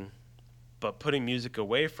to, but putting music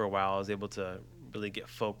away for a while, I was able to really get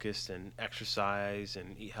focused and exercise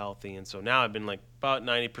and eat healthy. And so now I've been like about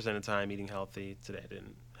 90% of the time eating healthy. Today I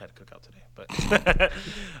didn't had to cook out today, but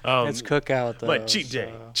it's cookout though. Like cheat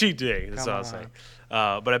day. That's what I was saying.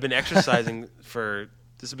 But I've been exercising for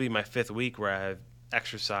this will be my 5th week where I've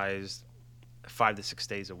exercised 5 to 6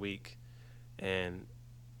 days a week, and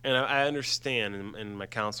I understand, and my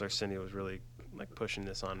counselor Cindy was really like pushing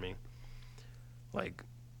this on me. Like,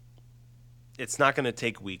 it's not going to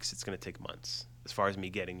take weeks; it's going to take months, as far as me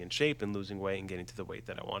getting in shape and losing weight and getting to the weight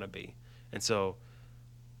that I want to be. And so,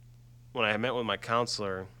 when I met with my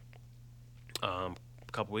counselor a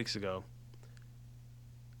couple weeks ago,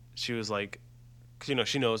 she was like, because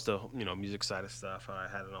she knows the music side of stuff. I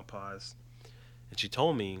had it on pause, and she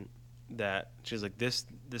told me that she was like this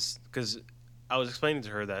because I was explaining to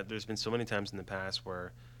her that there's been so many times in the past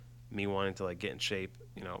where me wanting to like get in shape,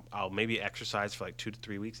 I'll maybe exercise for like 2 to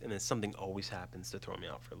 3 weeks, and then something always happens to throw me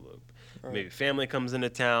out for a loop. Right. Maybe family comes into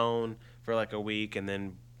town for like a week, and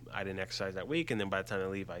then I didn't exercise that week, and then by the time I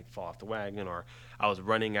leave, I fall off the wagon. Or I was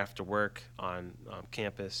running after work on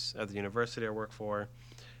campus at the university I work for.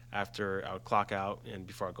 After I would clock out, and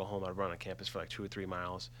before I go home, I'd run on campus for like 2 or 3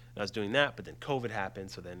 miles. And I was doing that, but then COVID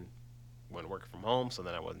happened, so then I went working from home, so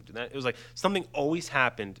then I wasn't doing that. It was like something always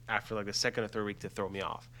happened after like the 2nd or 3rd week to throw me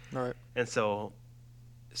off. Right. And so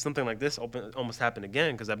something like this almost happened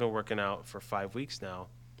again, because I've been working out for 5 weeks now,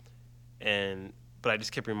 but I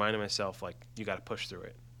just kept reminding myself, like, you got to push through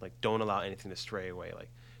it. Like, don't allow anything to stray away. Like,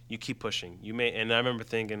 you keep pushing. And I remember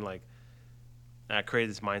thinking, like, I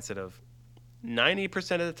created this mindset of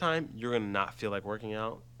 90% of the time, you're going to not feel like working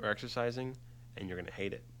out or exercising, and you're going to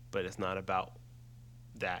hate it. But it's not about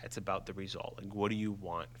that. It's about the result. Like, what do you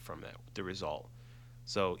want from that, the result?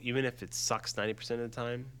 So even if it sucks 90% of the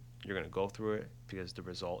time, you're going to go through it because the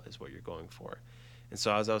result is what you're going for. And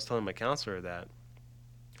so as I was telling my counselor that,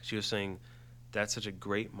 she was saying that's such a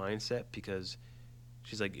great mindset, because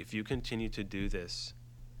she's like, if you continue to do this,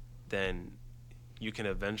 then you can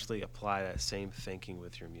eventually apply that same thinking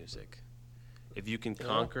with your music. If you can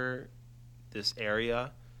conquer this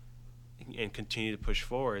area and continue to push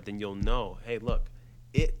forward, then you'll know, hey, look,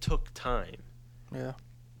 it took time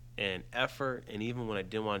and effort, and even when I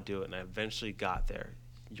didn't want to do it and I eventually got there,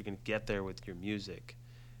 you can get there with your music.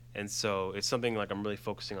 And so it's something like I'm really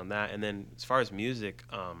focusing on that. And then as far as music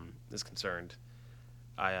is concerned,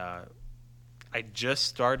 I just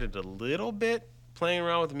started a little bit playing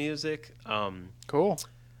around with music. Cool.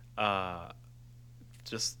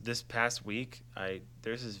 Just this past week,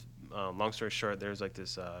 there's this long story short, there's like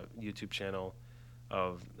this YouTube channel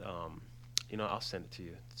of I'll send it to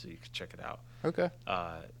you so you can check it out. Okay.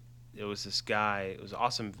 It was this guy. It was an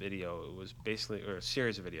awesome video. It was basically a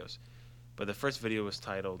series of videos, but the first video was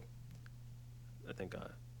titled, I think,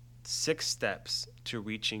 6 Steps to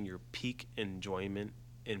Reaching Your Peak Enjoyment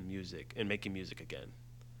in Music and Making Music Again.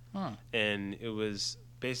 And it was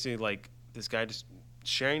basically like this guy just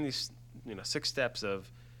sharing these 6 steps of,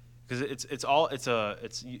 because it's a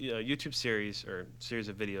YouTube series or series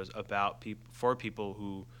of videos about people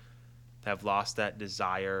who have lost that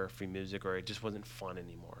desire for music, or it just wasn't fun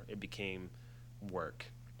anymore. It became work.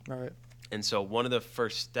 Right. And so one of the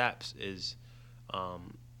first steps is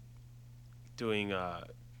doing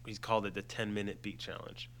he's called it the 10-minute beat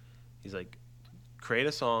challenge. He's like, create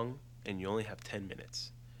a song and you only have 10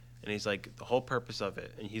 minutes. And he's like, the whole purpose of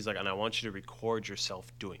it, and he's like, and I want you to record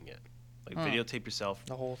yourself doing it. Like, videotape yourself.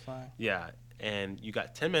 The whole thing. Yeah. And you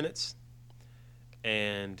got 10 minutes,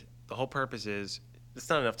 and the whole purpose is, it's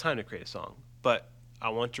not enough time to create a song, but I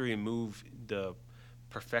want to remove the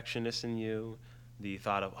perfectionist in you, the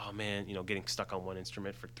thought of, oh man, getting stuck on one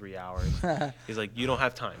instrument for 3 hours. He's like, you don't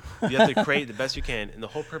have time. You have to create the best you can. And the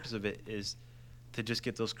whole purpose of it is to just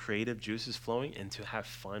get those creative juices flowing and to have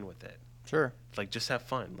fun with it. Sure. Like, just have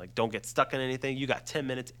fun. Like, don't get stuck in anything. You got 10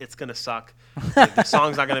 minutes. It's going to suck. Like, the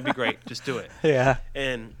song's not going to be great. Just do it. Yeah.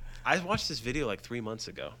 And I watched this video like 3 months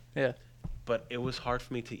ago. Yeah. But it was hard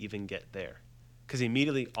for me to even get there, because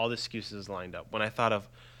immediately all the excuses lined up. When I thought of,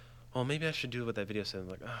 well, maybe I should do what that video said, I was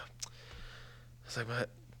like, it's like, what?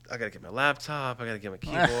 I got to get my laptop. I got to get my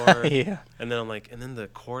keyboard. Yeah. And then I'm like, and then the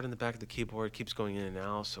cord in the back of the keyboard keeps going in and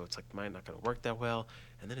out, so it's like, might not going to work that well.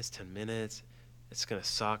 And then it's 10 minutes. It's going to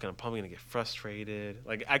suck, and I'm probably going to get frustrated.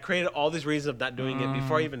 Like, I created all these reasons of not doing it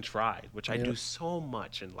before I even tried, which I do so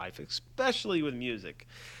much in life, especially with music.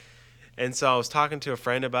 And so I was talking to a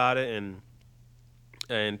friend about it,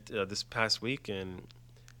 and this past week, and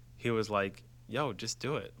he was like, yo, just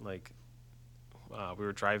do it. Like, we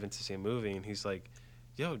were driving to see a movie, and he's like,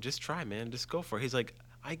 yo, just try, man. Just go for it. He's like,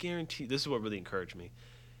 I guarantee, this is what really encouraged me.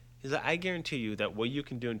 He's like, I guarantee you that what you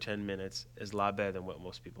can do in 10 minutes is a lot better than what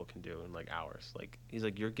most people can do in like hours. Like, he's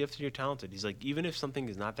like, you're gifted, you're talented. He's like, even if something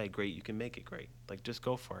is not that great, you can make it great. Like, just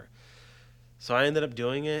go for it. So I ended up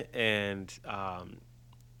doing it, and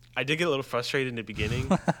I did get a little frustrated in the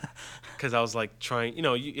beginning because I was like trying,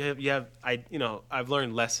 I've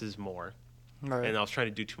learned less is more. Right. And I was trying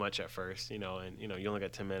to do too much at first, and you only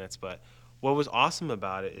got 10 minutes. But what was awesome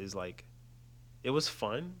about it is like, it was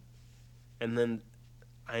fun. And then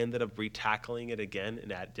I ended up retackling it again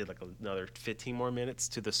and did like another 15 more minutes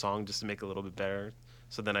to the song just to make it a little bit better.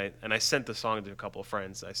 So then I sent the song to a couple of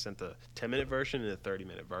friends. I sent the 10-minute version and the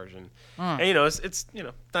 30-minute version. And it's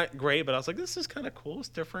not great, but I was like, this is kind of cool. It's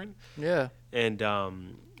different. Yeah. And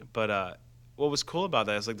but what was cool about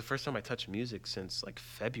that is like the first time I touched music since like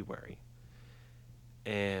February.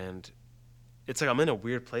 And it's like I'm in a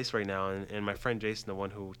weird place right now, and my friend Jason, the one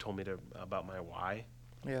who told me about my why,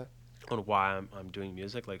 Yeah. on why I'm doing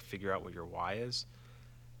music, like figure out what your why is.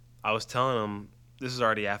 I was telling him, this is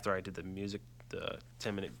already after I did the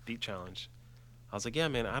 10-minute beat challenge. I was like, yeah,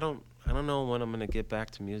 man, I don't know when I'm gonna get back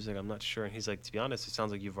to music. I'm not sure. And he's like, to be honest, it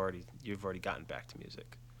sounds like you've already gotten back to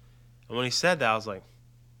music. And when he said that, I was like,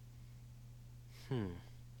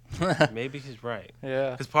 maybe he's right.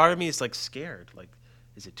 Yeah. Because part of me is like scared, like,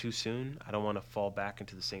 is it too soon? I don't want to fall back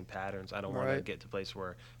into the same patterns. I don't want to get to a place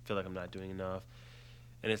where I feel like I'm not doing enough.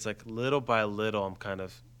 And it's like little by little, I'm kind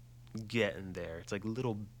of getting there. It's like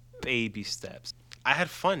little baby steps. I had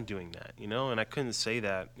fun doing that, and I couldn't say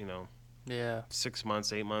that, Yeah. 6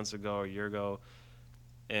 months, 8 months ago, or a year ago.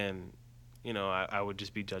 And, I would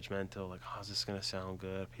just be judgmental, like, how's this going to sound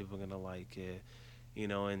good? People are going to like it,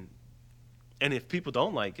 and if people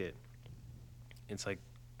don't like it, it's like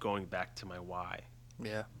going back to my why.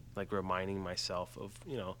 Yeah. Like reminding myself of,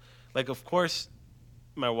 like, of course,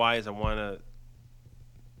 my why is I want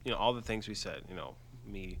to, all the things we said,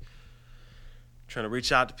 me trying to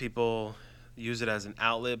reach out to people, use it as an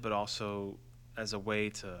outlet, but also as a way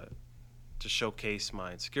to showcase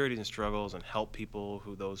my insecurities and struggles and help people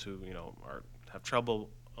those who have trouble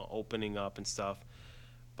opening up and stuff.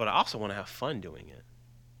 But I also want to have fun doing it.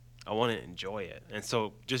 I want to enjoy it. And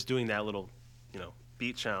so just doing that little,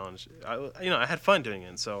 beat challenge, I had fun doing it.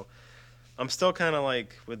 And so I'm still kind of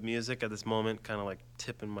like with music at this moment, kind of like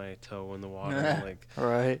tipping my toe in the water. Like,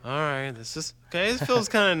 Right. all right, this feels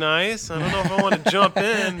kind of nice. I don't know if I want to jump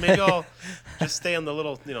in. Maybe I'll just stay on the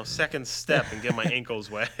little, second step and get my ankles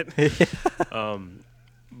wet.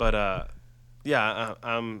 Yeah,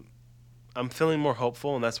 I'm feeling more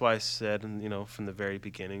hopeful, and that's why I said, from the very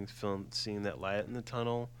beginning, seeing that light in the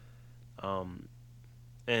tunnel, and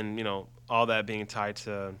all that being tied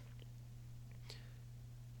to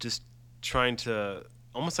just trying to,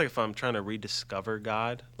 almost like if I'm trying to rediscover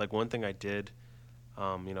God. Like one thing I did,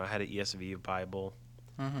 I had an ESV Bible,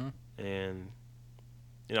 and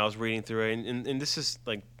I was reading through it, and this is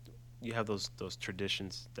like, you have those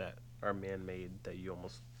traditions that are man-made that you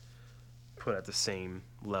almost put at the same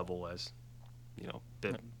level as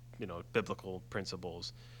biblical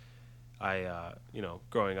principles. I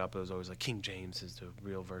growing up, it was always like King James is the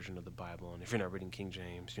real version of the Bible, and if you're not reading King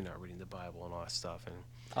James, you're not reading the Bible, and all that stuff. And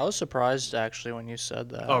I was surprised actually when you said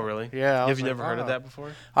that. oh, really? Yeah. Have you never heard of that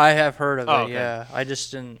before? I have heard of it. Okay. Yeah. I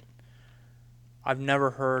just didn't. I've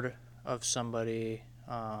never heard of somebody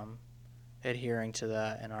adhering to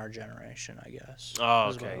that in our generation, I guess.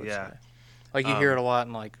 Oh, okay, yeah. Say. Like you hear it a lot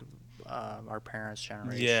in like our parents'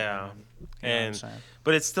 generation. Yeah,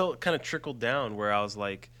 but it's still kind of trickled down where I was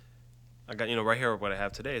like, I got right here what I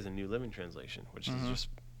have today is a New Living Translation, which is just,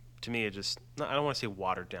 to me, I don't want to say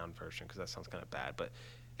watered down version because that sounds kind of bad, but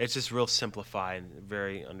it's just real simplified and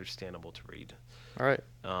very understandable to read. All right.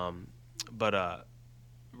 But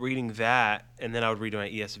reading that, and then I would read my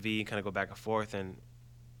ESV and kind of go back and forth, and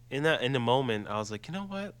in the moment I was like, you know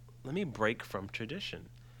what? Let me break from tradition.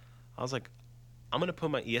 I was like, I'm gonna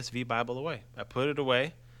put my ESV Bible away. I put it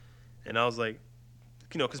away, and I was like,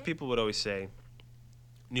 because people would always say,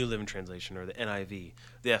 New Living Translation or the NIV,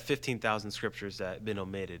 they have 15,000 scriptures that have been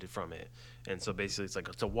omitted from it, and so basically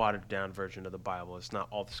it's a watered down version of the Bible. It's not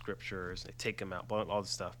all the scriptures. They take them out, all the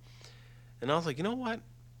stuff. And I was like, you know what?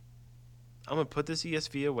 I'm gonna put this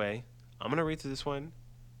ESV away. I'm gonna read through this one,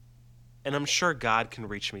 and I'm sure God can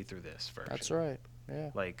reach me through this version. That's right.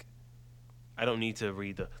 Yeah. Like, I don't need to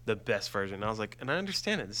read the best version. And I was like, and I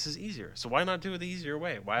understand it. This is easier. So why not do it the easier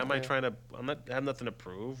way? Why am I trying to? I have nothing to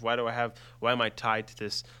prove. Why am I tied to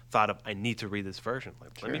this thought of I need to read this version?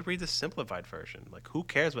 Like, let me read the simplified version. Like, who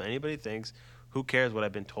cares what anybody thinks? Who cares what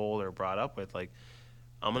I've been told or brought up with? Like,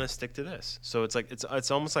 I'm gonna stick to this. So it's like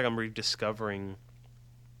it's almost like I'm rediscovering,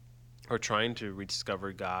 or trying to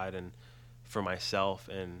rediscover God and for myself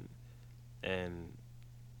and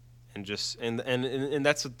just and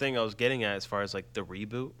that's the thing I was getting at as far as like the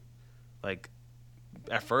reboot. Like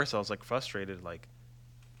at first I was like frustrated, like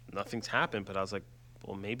nothing's happened, but I was like,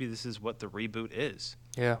 well, maybe this is what the reboot is.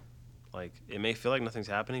 Yeah. Like, it may feel like nothing's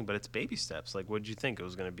happening, but it's baby steps. Like, what did you think? It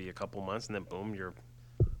was going to be a couple months, and then boom, you're,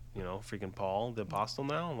 freaking Paul the Apostle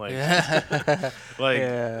now? Like, Yeah. like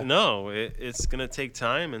Yeah. no, it's going to take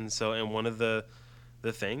time. And one of the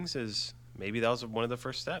things is maybe that was one of the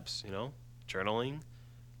first steps, journaling,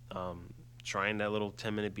 trying that little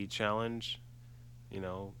 10-minute beat challenge,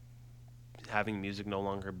 having music no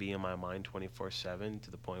longer be in my mind 24/7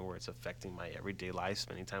 to the point where it's affecting my everyday life,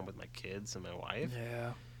 spending time with my kids and my wife.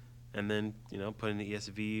 Yeah. And then, putting the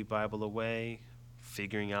ESV Bible away,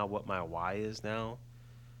 figuring out what my why is now,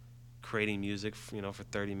 creating music, for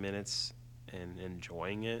 30 minutes and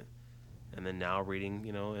enjoying it. And then now reading,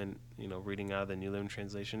 reading out of the New Living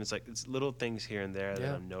Translation. It's like, it's little things here and there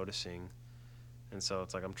that I'm noticing. And so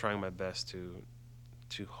it's like, I'm trying my best to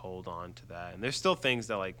hold on to that. And there's still things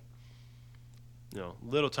that, like,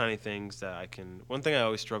 little tiny things that I can. One thing I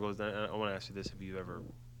always struggle with, and I want to ask you this, if you ever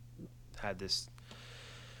had this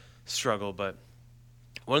struggle, but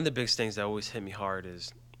one of the biggest things that always hit me hard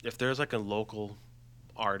is if there's like a local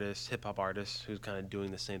artist, hip hop artist, who's kind of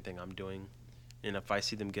doing the same thing I'm doing, and if I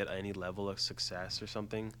see them get any level of success or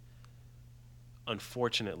something,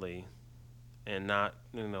 unfortunately, and not,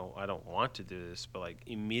 I don't want to do this, but like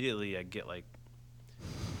immediately I get like,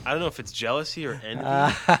 I don't know if it's jealousy or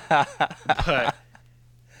envy, but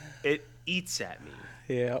it eats at me.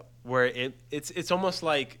 Yeah. Where it's almost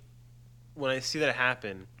like when I see that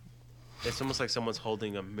happen, it's almost like someone's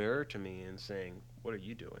holding a mirror to me and saying, "What are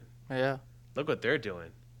you doing? Yeah. Look what they're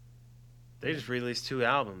doing. They just released 2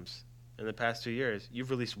 albums in the past 2 years.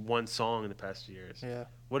 You've released 1 song in the past 2 years. Yeah.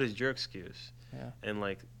 What is your excuse?" Yeah. And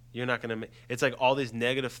like, you're not gonna make. It's like all these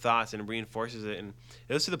negative thoughts, and it reinforces it. And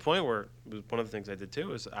it was to the point where one of the things I did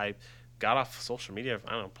too is I got off social media.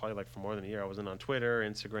 I don't know, probably like for more than a year. I wasn't on Twitter,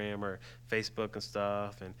 Instagram, or Facebook and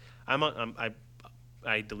stuff. And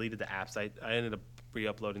I deleted the apps. I ended up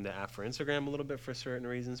re-uploading the app for Instagram a little bit for certain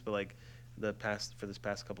reasons, but like this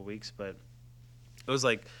past couple weeks. But it was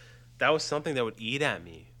like that was something that would eat at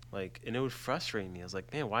me, like, and it would frustrate me. I was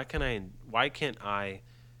like, man, why can't I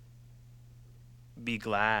be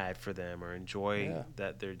glad for them or enjoy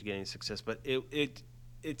that they're getting success? But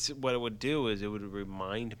it's what it would do is it would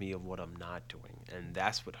remind me of what I'm not doing, and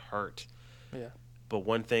that's what hurt. Yeah. But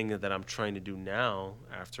one thing that I'm trying to do now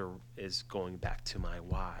is going back to my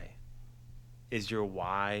why. Is your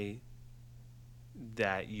why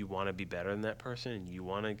that you want to be better than that person and you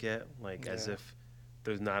want to get as if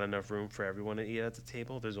there's not enough room for everyone to eat at the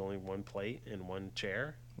table? There's only one plate and one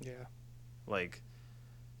chair. Yeah. Like,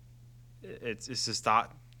 it's this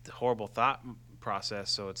horrible thought process.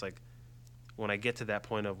 So it's like when I get to that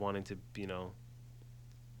point of wanting to, be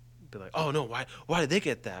like, oh no, why did they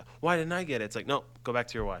get that? Why didn't I get it? It's like, no, go back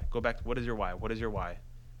to your why. Go back to what is your why? What is your why?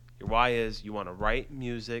 Your why is you want to write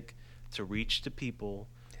music to reach to people,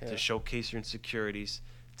 to showcase your insecurities,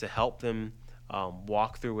 to help them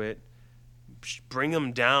walk through it, bring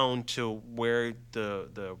them down to where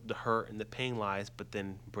the hurt and the pain lies, but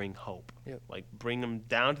then bring hope. Yep. Like, bring them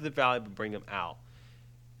down to the valley, but bring them out.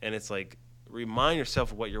 And it's like, remind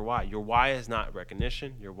yourself of what your why. Your why is not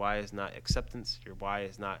recognition. Your why is not acceptance. Your why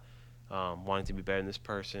is not wanting to be better than this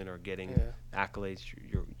person or getting accolades.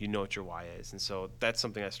 You know what your why is. And so that's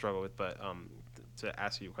something I struggle with. But to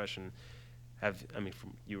answer your question,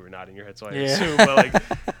 you were nodding your head, so I assume, but like,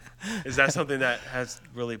 is that something that has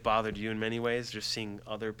really bothered you in many ways? Just seeing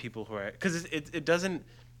other people who are, because it doesn't,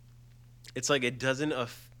 it's like it doesn't,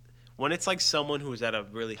 when it's like someone who's at a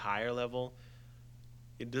really higher level,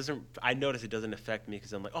 I notice it doesn't affect me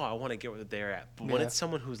because I'm like, oh, I want to get where they're at. But when it's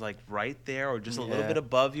someone who's like right there or just a little bit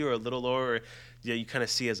above you or a little lower, or, you kind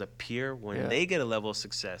of see as a peer, when they get a level of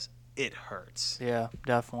success, it hurts. Yeah,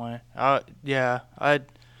 definitely.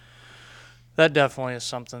 That definitely is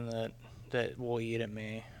something that will eat at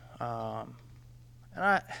me. And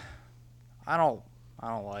I don't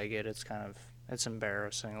like it. It's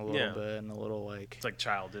embarrassing a little bit and a little like, it's like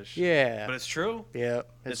childish. Yeah. But it's true. Yeah.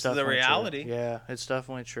 It's the reality. True. Yeah, it's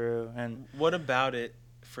definitely true. And what about it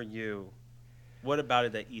for you? What about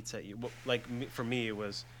it that eats at you? For me, it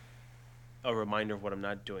was a reminder of what I'm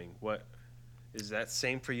not doing. What is that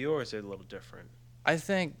same for you, or is it a little different? I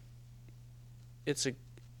think that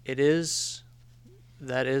is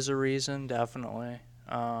a reason, definitely.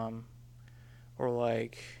 Or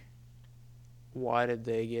like, why did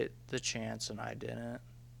they get the chance and I didn't?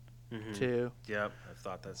 Mm-hmm. Too. Yep, I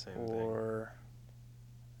thought that same thing. Or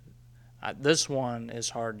this one is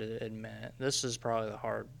hard to admit. This is probably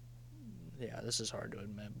this is hard to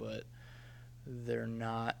admit, but they're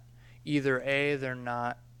not. Either A, they're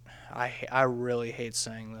not. I really hate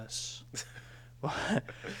saying this,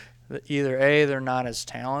 either A, they're not as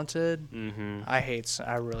talented. Mm-hmm.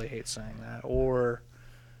 I really hate saying that. Or,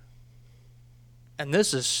 and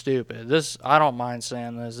this is stupid. I don't mind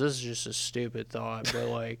saying this. This is just a stupid thought. But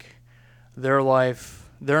like, they're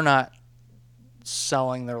not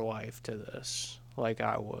selling their life to this like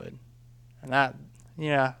I would. And that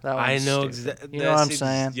I one's know stupid. exactly. You know what I'm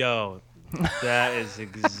saying? Yo, that is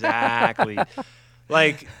exactly.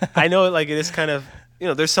 Like, I know, like, it is kind of,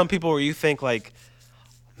 there's some people where you think, like,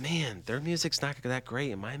 man, their music's not that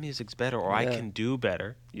great and my music's better, or I Yeah. can do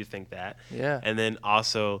better. You think that. Yeah. And then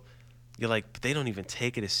also, you're like, but they don't even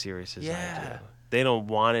take it as serious as I Yeah. do. They don't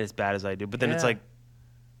want it as bad as I do. But then it's Yeah. like,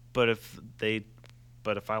 but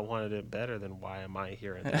if I wanted it better, then why am I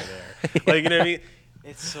here and they're there? Like, you know what I mean?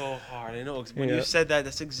 It's so hard. I know when you said that,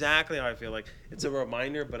 that's exactly how I feel. Like, it's a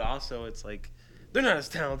reminder, but also it's like, they're not as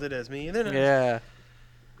talented as me. They're not. Yeah.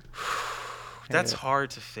 That's hard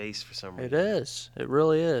to face for some reason. It is. It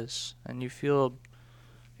really is. And you feel,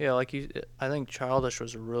 like I think childish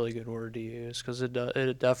was a really good word to use because it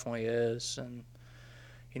definitely is. And,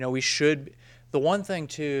 we should, the one thing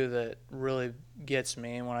too that really gets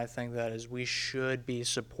me when I think that is we should be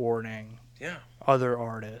supporting other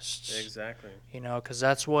artists. Exactly. Because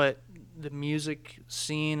that's what the music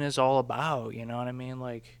scene is all about. You know what I mean?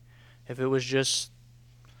 Like, if it was just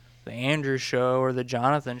the Andrew show or the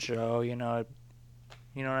Jonathan show, you know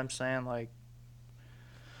what I'm saying? Like,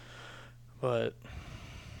 but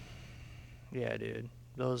yeah, dude,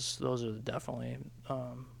 those are definitely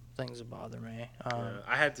things that bother me.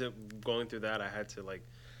 I had to, going through that, I had to, like,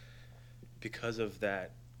 because of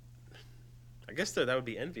that, I guess that would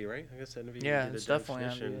be envy, right? I guess envy would be the it's definitely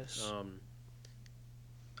definition. envious.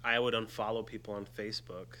 I would unfollow people on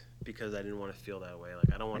Facebook because I didn't want to feel that way.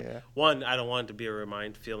 Like, I don't want, Yeah. one, I don't want it to be a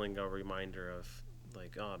reminder of,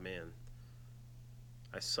 like, oh, man,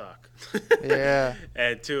 I suck. Yeah.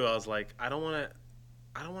 And two, I was like, I don't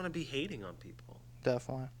want to be hating on people.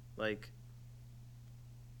 Definitely. Like,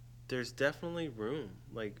 there's definitely room.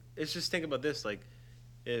 Like, it's just, think about this. Like,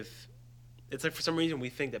 if it's like, for some reason we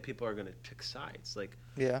think that people are going to pick sides. Like,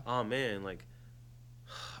 Yeah. oh man, like,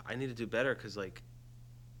 I need to do better because, like,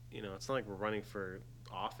 it's not like we're running for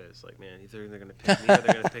office. Like, man, either they're going to pick me or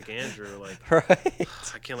they're going to pick Andrew. Like, Right.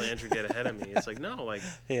 I can't let Andrew get ahead of me. It's like, no, like,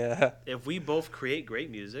 Yeah. if we both create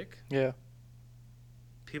great music, Yeah.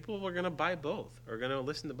 people are going to buy both or going to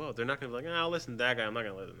listen to both. They're not going to be like, I'll listen to that guy. I'm not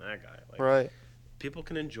going to listen to that guy. Like, Right. people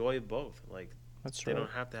can enjoy both. Like, That's they right.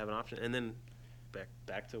 don't have to have an option. And then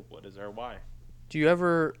back to what is our why. Do you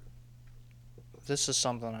ever? This is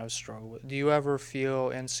something I've struggled with. Do you ever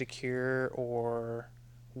feel insecure or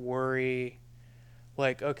worry?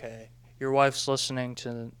 Like, okay, your wife's listening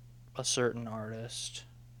to a certain artist,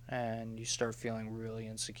 and you start feeling really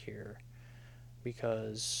insecure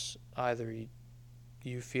because either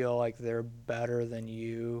you feel like they're better than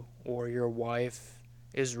you, or your wife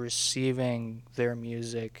is receiving their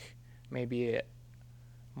music maybe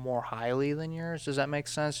more highly than yours. Does that make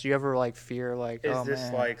sense? Do you ever like fear like, Is oh this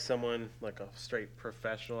man, like someone like a straight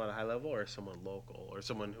professional at a high level, or someone local, or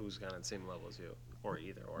someone who's kind of the same level as you, or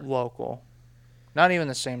either or? local? Not even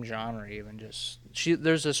the same genre, even just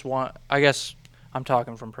there's this one, I guess I'm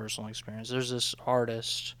talking from personal experience. There's this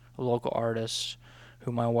artist, a local artist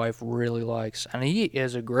who my wife really likes, and he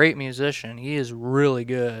is a great musician. He is really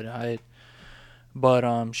good.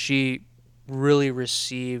 But she really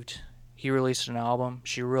received, he released an album.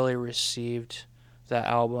 She really received that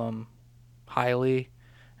album highly,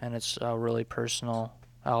 and it's a really personal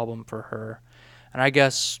album for her. And I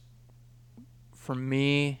guess for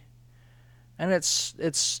me, and it's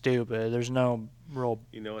stupid. There's no real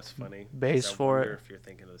You know what's funny? base Is I for wonder it. if you're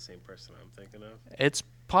thinking of the same person I'm thinking of. It's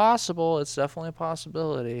possible. It's definitely a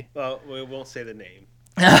possibility. Well, we won't say the name.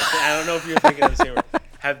 I don't know if you're thinking of the same.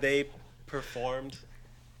 Have they performed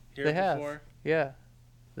here They have. before? Yeah,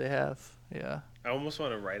 they have. Yeah. I almost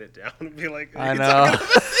want to write it down and be like, I "Are you know. talking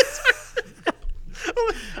about this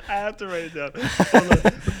person?" I have to write it down. Hold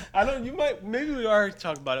on. I don't. You might. Maybe we already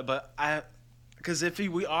talked about it, but because if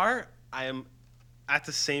we are, I am at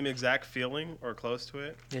the same exact feeling or close to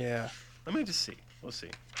it. Yeah. Let me just see. We'll see.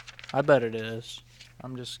 I bet it is.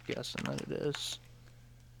 I'm just guessing that it is.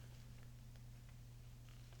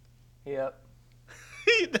 Yep.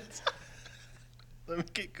 Let me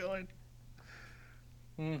keep going.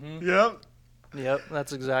 Mhm. Yep. Yep.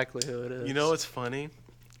 That's exactly who it is. You know what's funny?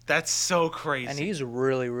 That's so crazy. And he's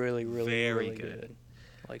really, really, really, Very really good. good.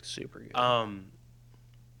 Like super good.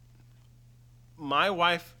 My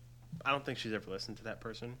wife, I don't think she's ever listened to that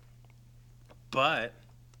person, but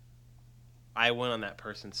I went on that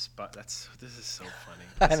person's spot. This is so funny.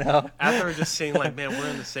 I know. After just seeing like, man, we're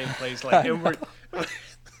in the same place, like, and we're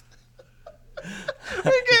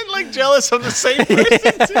getting like jealous of the same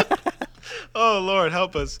person too. Oh Lord,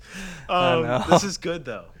 help us. know. This is good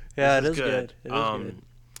though. Yeah, This it is good. It is good.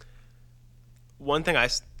 One thing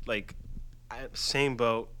same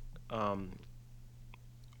boat. And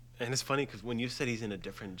it's funny because when you said he's in a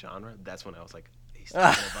different genre, that's when I was like, he's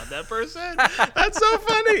talking about that person. That's so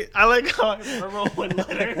funny. I like how I remember one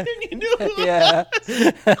letter and you knew who it Yeah.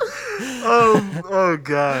 Oh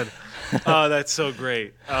God. Oh, that's so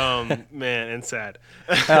great. Man, and sad.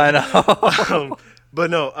 I know.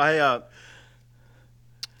 But no, I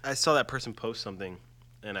saw that person post something,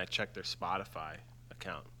 and I checked their Spotify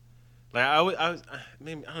account. Like I was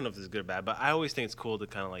maybe I don't know if this is good or bad, but I always think it's cool to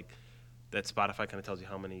kind of like that Spotify kind of tells you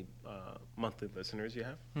how many monthly listeners you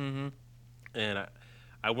have. Mm-hmm. And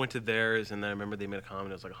I went to theirs, and then I remember they made a comment.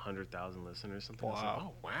 It was like 100,000 listeners, something. Wow. I was like,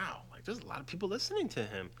 oh wow! Like there's a lot of people listening to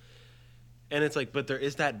him. And it's like, but there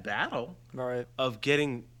is that battle Right. of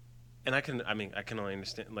getting, and I can only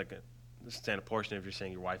understand a portion if you're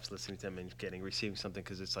saying your wife's listening to him and receiving something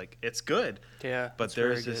because it's like it's good. Yeah. But it's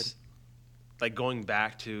there's very this, like going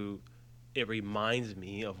back to, it reminds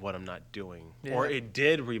me of what I'm not doing, Yeah. or it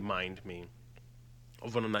did remind me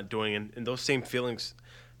of what I'm not doing, and those same feelings,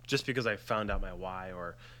 just because I found out my why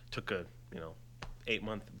or took a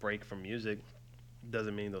 8-month break from music,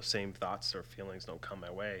 doesn't mean those same thoughts or feelings don't come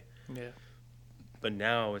my way. good. Yeah. But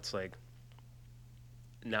now it's like,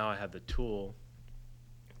 now I have the tool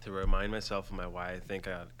to remind myself of my why. I think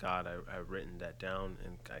I've written that down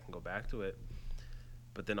and I can go back to it.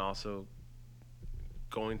 But then also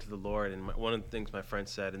going to the Lord, and one of the things my friend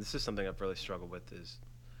said, and this is something I've really struggled with, is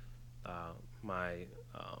my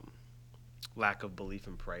lack of belief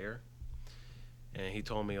in prayer. And he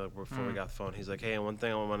told me like before we got the phone, he's like, "Hey, one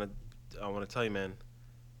thing I want to tell you, man.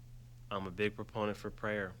 I'm a big proponent for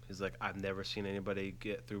prayer." He's like, "I've never seen anybody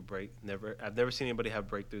I've never seen anybody have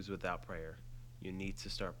breakthroughs without prayer. You need to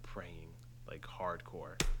start praying like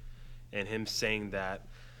hardcore." And him saying that,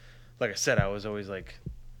 like I said, I was always like,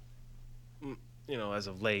 as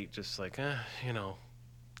of late, just like,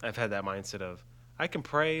 I've had that mindset of, I can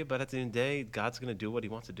pray, but at the end of the day, God's going to do what he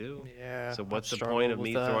wants to do. Yeah. So what's I've the point of struggled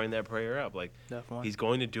me with that. throwing that prayer up? Like, Definitely. he's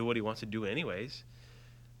going to do what he wants to do anyways.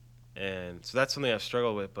 And so that's something I've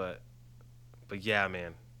struggled with, but yeah,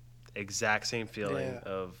 man, exact same feeling Yeah.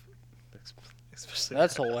 of, especially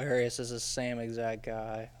That's hilarious. It's the same exact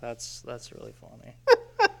guy. That's really funny.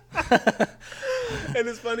 And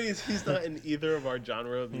it's funny is he's not in either of our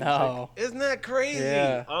genre of music. No. Isn't that crazy?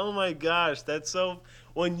 Yeah. Oh my gosh, that's so.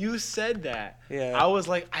 When you said that, Yeah. I was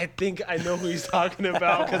like, I think I know who he's talking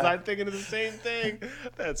about because I'm thinking of the same thing.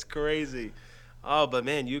 That's crazy. Oh, but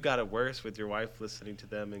man, you got it worse with your wife listening to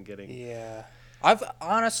them and getting. Yeah. I've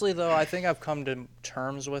honestly though, I think I've come to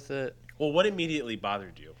terms with it. Well, what immediately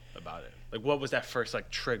bothered you about it? Like, what was that first like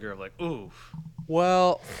trigger of like, ooh?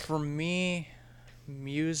 Well, for me,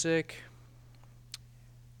 music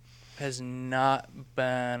has not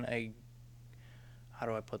been how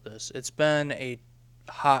do I put this? It's been a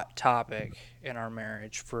hot topic in our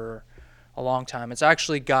marriage for a long time. It's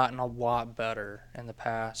actually gotten a lot better in the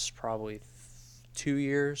past probably 2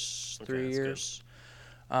 years, Okay, 3 that's years.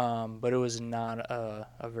 But it was not a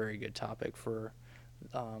very good topic for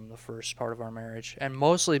the first part of our marriage. And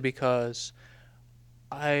mostly because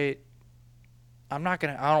I don't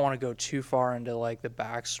want to go too far into like the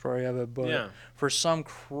backstory of it, but Yeah. for some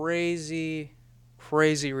crazy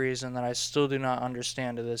reason that I still do not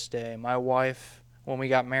understand to this day, my wife, when we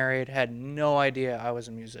got married, had no idea I was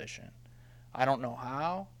a musician. I don't know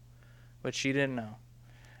how, but she didn't know.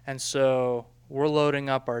 And so we're loading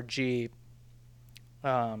up our Jeep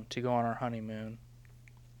to go on our honeymoon,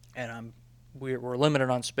 and we're limited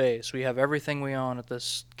on space. We have everything we own at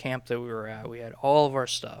this camp that we were at. We had all of our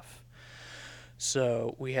stuff.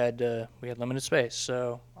 So we had limited space.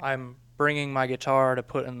 So I'm bringing my guitar to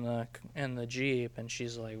put in the Jeep, and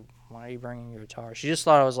she's like, "Why are you bringing your guitar?" She just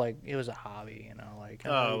thought it was a hobby, like.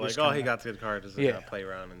 Oh, we like just he kinda- got the guitar to Yeah. play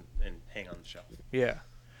around and hang on the shelf. Yeah.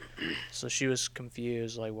 So she was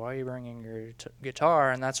confused, like, "Why are you bringing your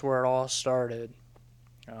guitar?" And that's where it all started.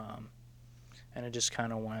 And it just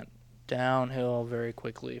kind of went downhill very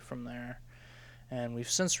quickly from there. And we've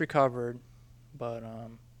since recovered, but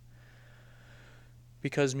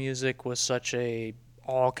because music was such a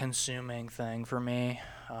all-consuming thing for me,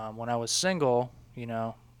 when I was single,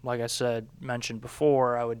 like I mentioned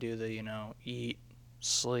before, I would do the, eat,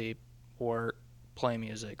 sleep, work, play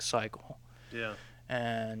music cycle. Yeah.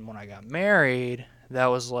 And when I got married, that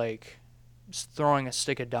was like throwing a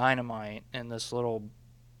stick of dynamite in this little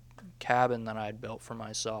cabin that I had built for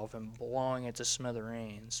myself and blowing it to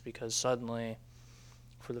smithereens, because suddenly,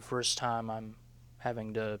 for the first time, I'm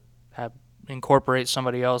having to incorporate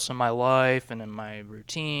somebody else in my life and in my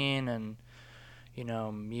routine, and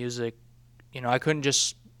music. I couldn't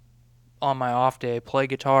just on my off day play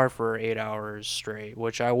guitar for 8 hours straight,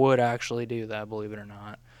 which I would actually do that, believe it or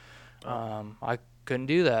not. I couldn't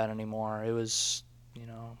do that anymore. It was,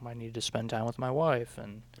 I needed to spend time with my wife,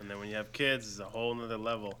 and then when you have kids, it's a whole nother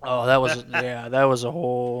level. oh, that was that was a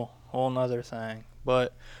whole nother thing.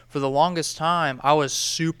 But for the longest time, I was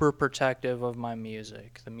super protective of my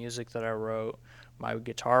music, the music that I wrote, my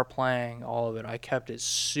guitar playing, all of it. I kept it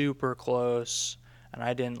super close, and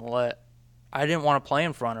I didn't want to play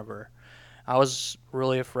in front of her. I was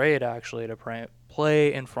really afraid, actually, to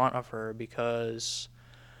play in front of her, because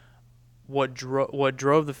what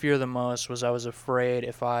drove the fear the most was I was afraid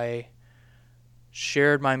if I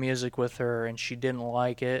shared my music with her and she didn't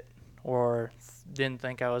like it or didn't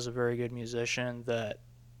think I was a very good musician, that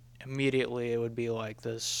immediately it would be like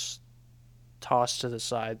this tossed to the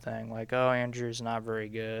side thing, like, oh, Andrew's not very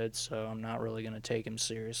good, so I'm not really going to take him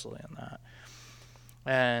seriously in that.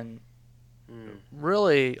 And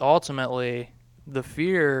really, ultimately, the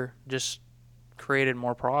fear just created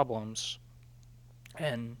more problems.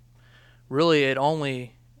 And really, it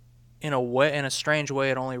only, in a strange way,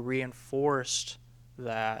 it only reinforced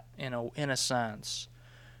that in a sense,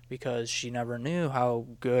 because she never knew how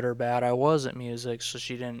good or bad I was at music, so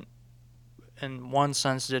she didn't, in one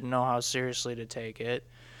sense, didn't know how seriously to take it,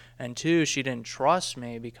 and two, she didn't trust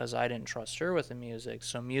me because I didn't trust her with the music.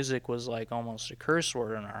 So music was like almost a curse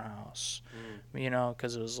word in our house,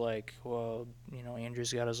 because it was like, well,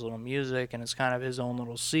 Andrew's got his little music and it's kind of his own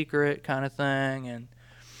little secret kind of thing, and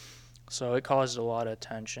so it caused a lot of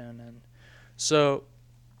tension. And so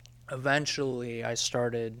eventually I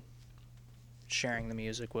started sharing the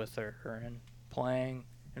music with her and playing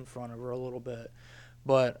in front of her a little bit.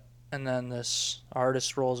 And then this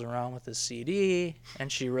artist rolls around with his CD and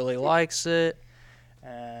she really likes it.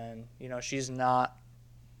 And, she's not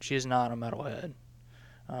a metalhead.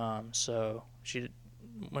 So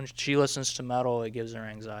when she listens to metal, it gives her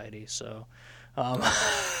anxiety. So,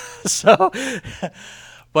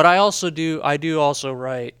 but I do also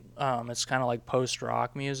write, it's kind of like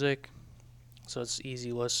post-rock music. So it's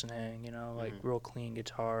easy listening, like real clean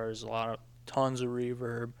guitars, tons of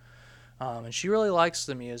reverb. And she really likes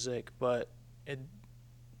the music, but it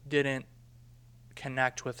didn't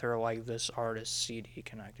connect with her like this artist's CD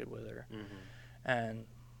connected with her. And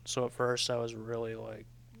so at first I was really like,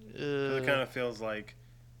 it kind of feels like,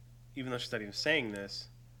 even though she's not even saying this,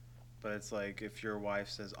 but it's like if your wife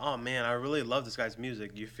says, oh man, I really love this guy's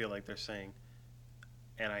music, you feel like they're saying,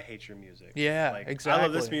 and I hate your music. Yeah, like, exactly. I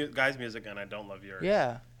love this guy's music and I don't love yours.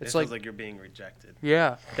 Yeah. It feels like you're being rejected.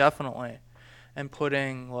 Yeah, definitely. And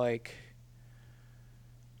putting like,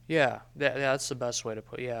 yeah, that's the best way to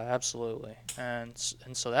put it. Yeah, absolutely. And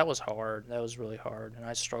so that was hard. That was really hard. And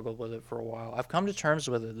I struggled with it for a while. I've come to terms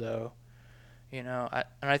with it, though.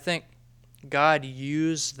 I think God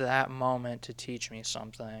used that moment to teach me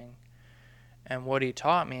something. And what he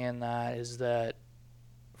taught me in that is that,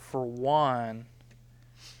 for one,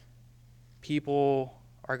 people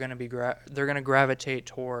are going to they're going to gravitate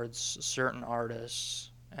towards certain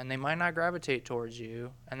artists, and they might not gravitate towards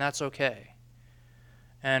you, and that's okay.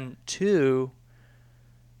 And two,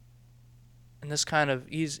 and this kind of,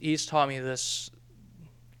 he's taught me this,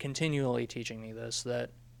 continually teaching me this,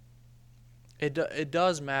 that it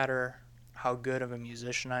does matter how good of a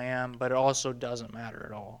musician I am, but it also doesn't matter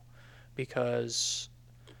at all. Because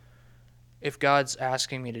if God's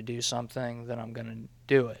asking me to do something, then I'm going to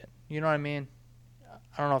do it. You know what I mean?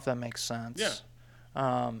 I don't know if that makes sense.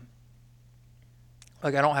 Yeah.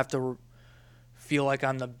 Like, I don't have to feel like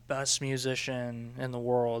I'm the best musician in the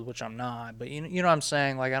world, which I'm not. But you know what I'm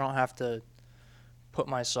saying? Like, I don't have to put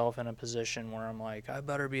myself in a position where I'm like, I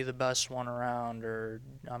better be the best one around, or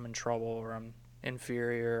I'm in trouble, or I'm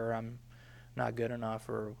inferior, or I'm not good enough,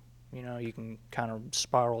 or, you can kind of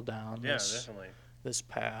spiral down this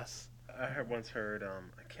path. I once heard,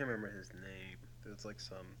 I can't remember his name. There's like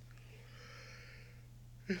some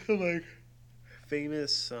like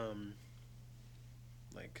famous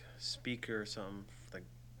like speaker or something, like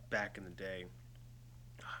back in the day.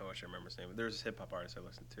 I wish I remember his name. There's this hip hop artist I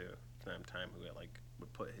listened to from time who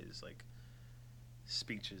would put his like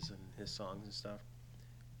speeches and his songs and stuff.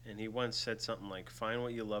 And he once said something like, "Find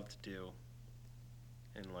what you love to do,"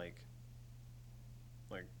 and like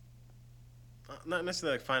not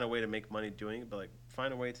necessarily like find a way to make money doing it, but like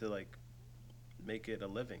find a way to like make it a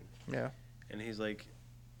living. Yeah. And he's like,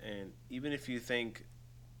 and even if you think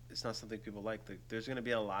it's not something people like. There's going to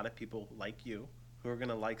be a lot of people like you who are going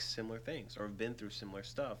to like similar things or have been through similar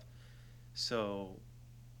stuff. So,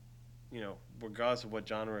 regardless of what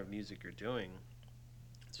genre of music you're doing,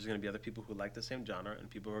 there's going to be other people who like the same genre and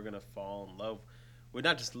people who are going to fall in love with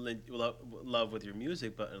not just love with your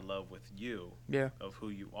music, but in love with you, of who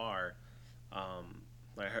you are.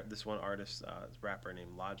 I heard this one artist, rapper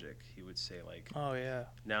named Logic. He would say like, oh yeah,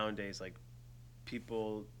 nowadays like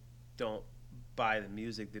people don't buy the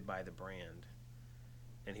music, they buy the brand.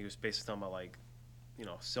 And he was basically talking about like,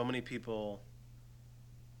 so many people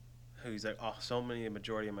who he's like, oh, a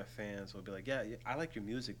majority of my fans will be like, yeah, I like your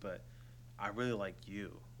music, but I really like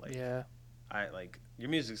you. Like, yeah, I like your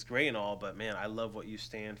music's great and all, but man, I love what you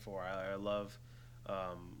stand for. I love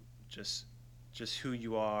just who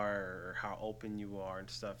you are or how open you are and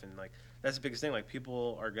stuff. And like that's the biggest thing. Like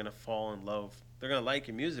people are gonna fall in love. They're gonna like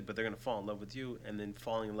your music, but they're gonna fall in love with you. And then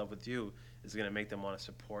falling in love with you is gonna make them want to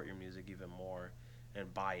support your music even more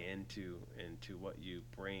and buy into what you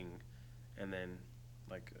bring. And then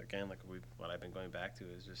like again, like what I've been going back to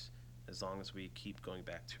is just as long as we keep going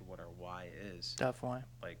back to what our why is, definitely.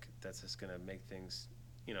 like that's just gonna make things,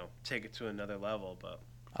 take it to another level. But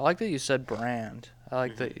I like that you said brand. I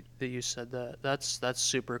like that you said that. That's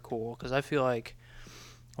super cool because I feel like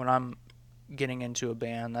when I'm getting into a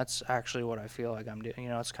band, that's actually what I feel like I'm doing.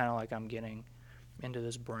 It's kind of like I'm getting into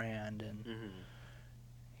this brand, and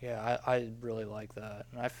yeah, I really like that.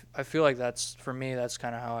 And I feel like that's, for me, that's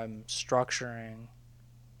kind of how I'm structuring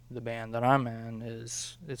the band that I'm in.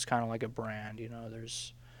 It's kind of like a brand.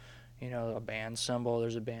 There's a band symbol,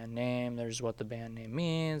 there's a band name, there's what the band name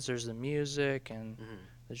means, there's the music and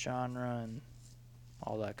the genre and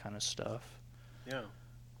all that kind of stuff. Yeah.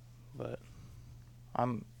 But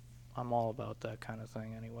I'm all about that kind of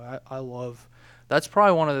thing anyway. I love, that's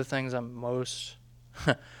probably one of the things I'm most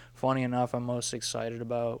funny enough I'm most excited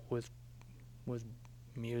about with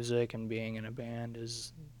music and being in a band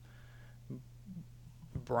is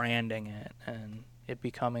branding it and it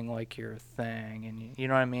becoming like your thing, and you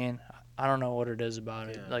know what I mean? I don't know what it is about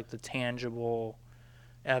it, like the tangible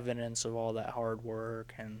evidence of all that hard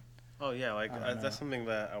work. And that's something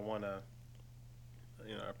that I want to,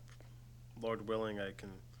 Lord willing, I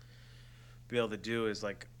can be able to do is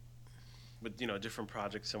like with different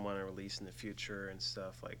projects I want to release in the future and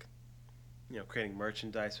stuff, like creating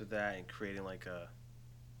merchandise with that and creating like I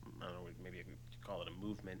don't know, maybe you could call it a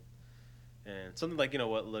movement, and something like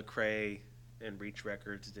what Lecrae and Reach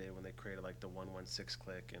Records did when they created like the 116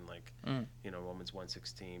 click and like Romans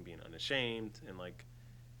 1:16 being unashamed, and like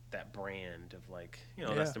that brand of like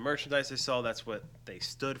that's the merchandise they saw, that's what they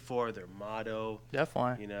stood for, their motto,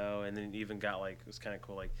 definitely. And then even got like, it was kind of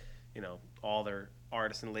cool, like all their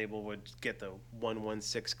artists and label would get the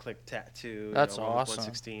 116 click tattoo. That's awesome.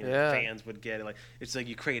 116 and fans would get it. Like it's like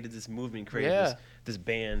you created this movement, created this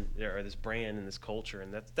band or this brand and this culture,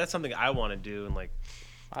 and that's something I want to do. And like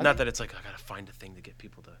not that it's like I gotta find a thing to get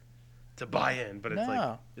people to buy in, but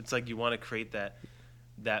it's like you want to create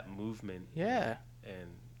that movement and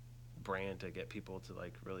brand to get people to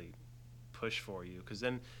like really push for you. Because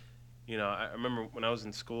then I remember when I was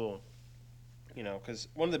in school, because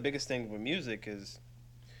one of the biggest things with music is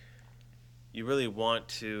you really want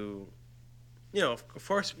to, of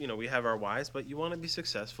course, we have our whys, but you want to be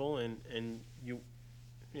successful, and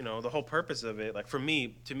the whole purpose of it, like to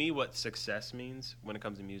me, what success means when it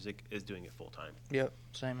comes to music is doing it full time. Yep,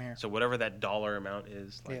 same here. So whatever that dollar amount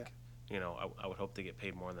is, like, I would hope to get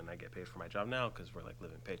paid more than I get paid for my job now, because we're like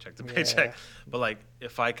living paycheck to paycheck. But like,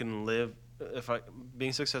 if I can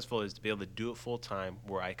being successful is to be able to do it full time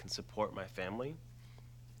where I can support my family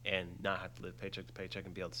and not have to live paycheck to paycheck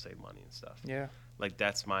and be able to save money and stuff. Yeah. Like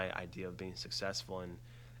that's my idea of being successful. And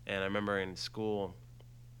I remember in school,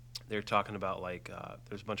 they were talking about like,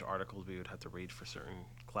 there's a bunch of articles we would have to read for certain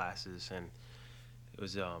classes. And it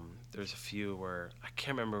was, there's a few where I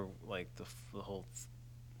can't remember like the whole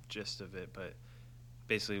gist of it, but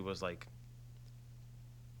basically it was like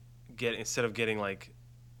instead of getting like,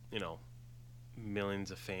 millions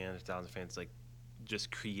of fans, thousands of fans, like just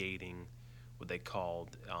creating what they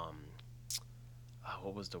called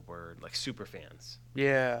what was the word, like super fans.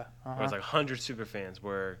 Yeah. It was like 100 super fans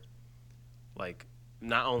where like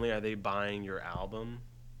not only are they buying your album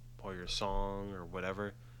or your song or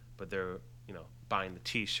whatever, but they're buying the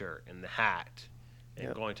t-shirt and the hat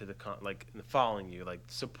and going to the and following you, like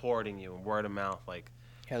supporting you and word of mouth, like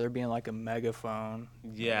they're being like a megaphone.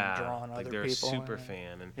 Yeah, drawing like other they're people a super in.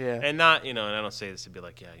 fan, and and not and I don't say this to be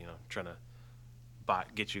like trying to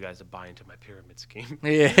get you guys to buy into my pyramid scheme.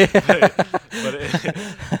 Yeah,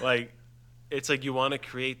 but like it's like you want to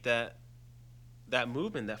create that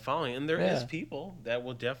movement, that following, and there is people that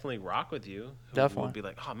will definitely rock with you. Who will be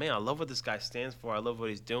like, oh man, I love what this guy stands for. I love what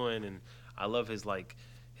he's doing, and I love his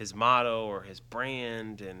his motto or his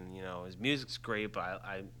brand, and his music's great, but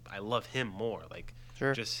I love him more,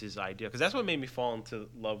 just his idea, because that's what made me fall into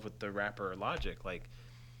love with the rapper Logic.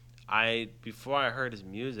 Before I heard his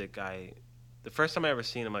music, the first time I ever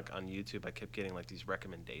seen him on YouTube, I kept getting these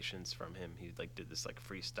recommendations from him. He did this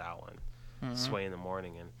freestyle on Sway in the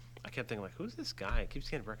Morning, and I kept thinking who's this guy? It keeps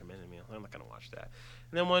getting recommended to me. I'm not gonna watch that.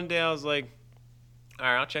 And then one day I was like, all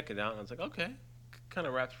right, I'll check it out. And I was like, okay, kind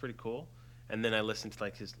of rap's pretty cool. And then I listened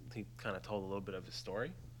to he kind of told a little bit of his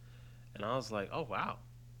story, and I was like, oh wow,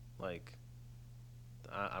 I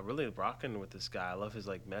really rocking with this guy. I love his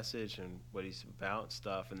message and what he's about and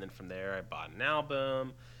stuff. And then from there, I bought an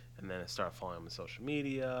album, and then I started following him on social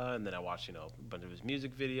media, and then I watched a bunch of his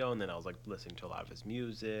music video, and then I was listening to a lot of his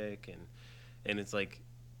music, and it's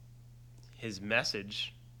his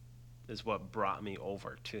message is what brought me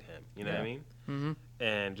over to him. You know what I mean? Mm-hmm.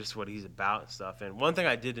 And just what he's about and stuff. And one thing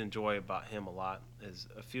I did enjoy about him a lot is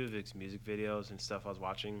a few of his music videos and stuff I was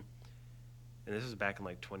watching. And this was back in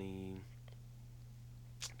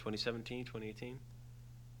 2017, 2018.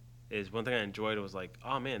 Is one thing I enjoyed was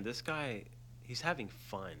oh man, this guy, he's having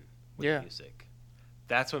fun with music.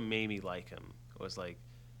 That's what made me like him. It was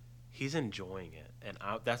he's enjoying it, and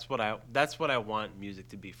that's what I want music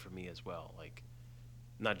to be for me as well.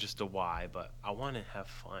 Not just a why, but I want to have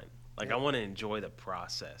fun. I want to enjoy the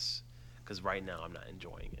process, because right now I'm not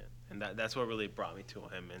enjoying it, and that's what really brought me to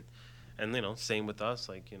him. And same with us.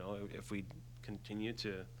 If we continue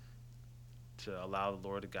to allow the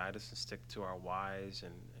Lord to guide us and stick to our whys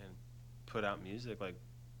and put out music,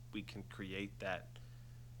 we can create that.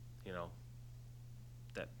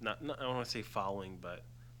 That not I don't want to say following, but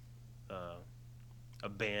a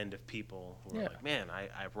band of people who are man, I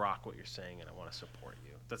rock what you're saying, and I want to support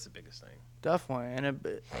you. That's the biggest thing. Definitely. And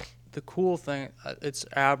the cool thing, it's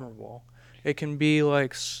admirable. It can be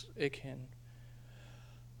it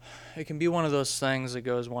can be one of those things that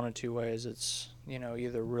goes one of two ways. It's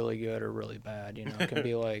either really good or really bad. It can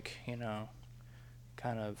be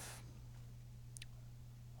kind of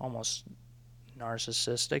almost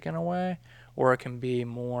narcissistic in a way, or it can be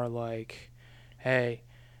more hey,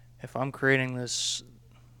 if I'm creating this,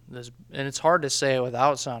 and it's hard to say it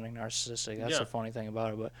without sounding narcissistic. That's the funny thing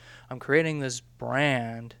about it. But I'm creating this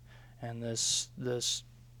brand and this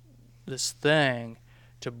thing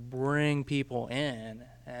to bring people in,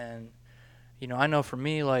 and I know for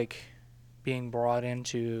me, being brought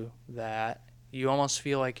into that, you almost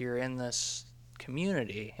feel like you're in this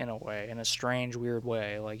community in a way, in a strange, weird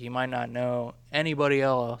way. You might not know anybody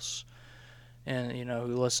else, and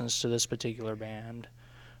who listens to this particular band,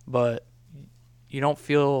 but you don't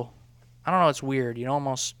feel, I don't know, it's weird. You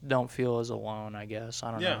almost don't feel as alone, I guess.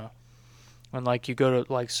 I don't know. When you go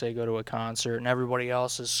to say go to a concert and everybody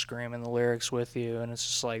else is screaming the lyrics with you, and it's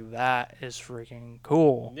just that is freaking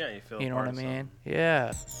cool. Yeah, you feel. You know what I mean? Something.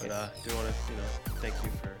 Yeah. But I do want to thank you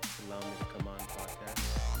for allowing me to come on the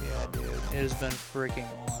podcast. Yeah, dude, it has been freaking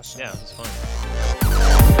awesome. Yeah, it was fun.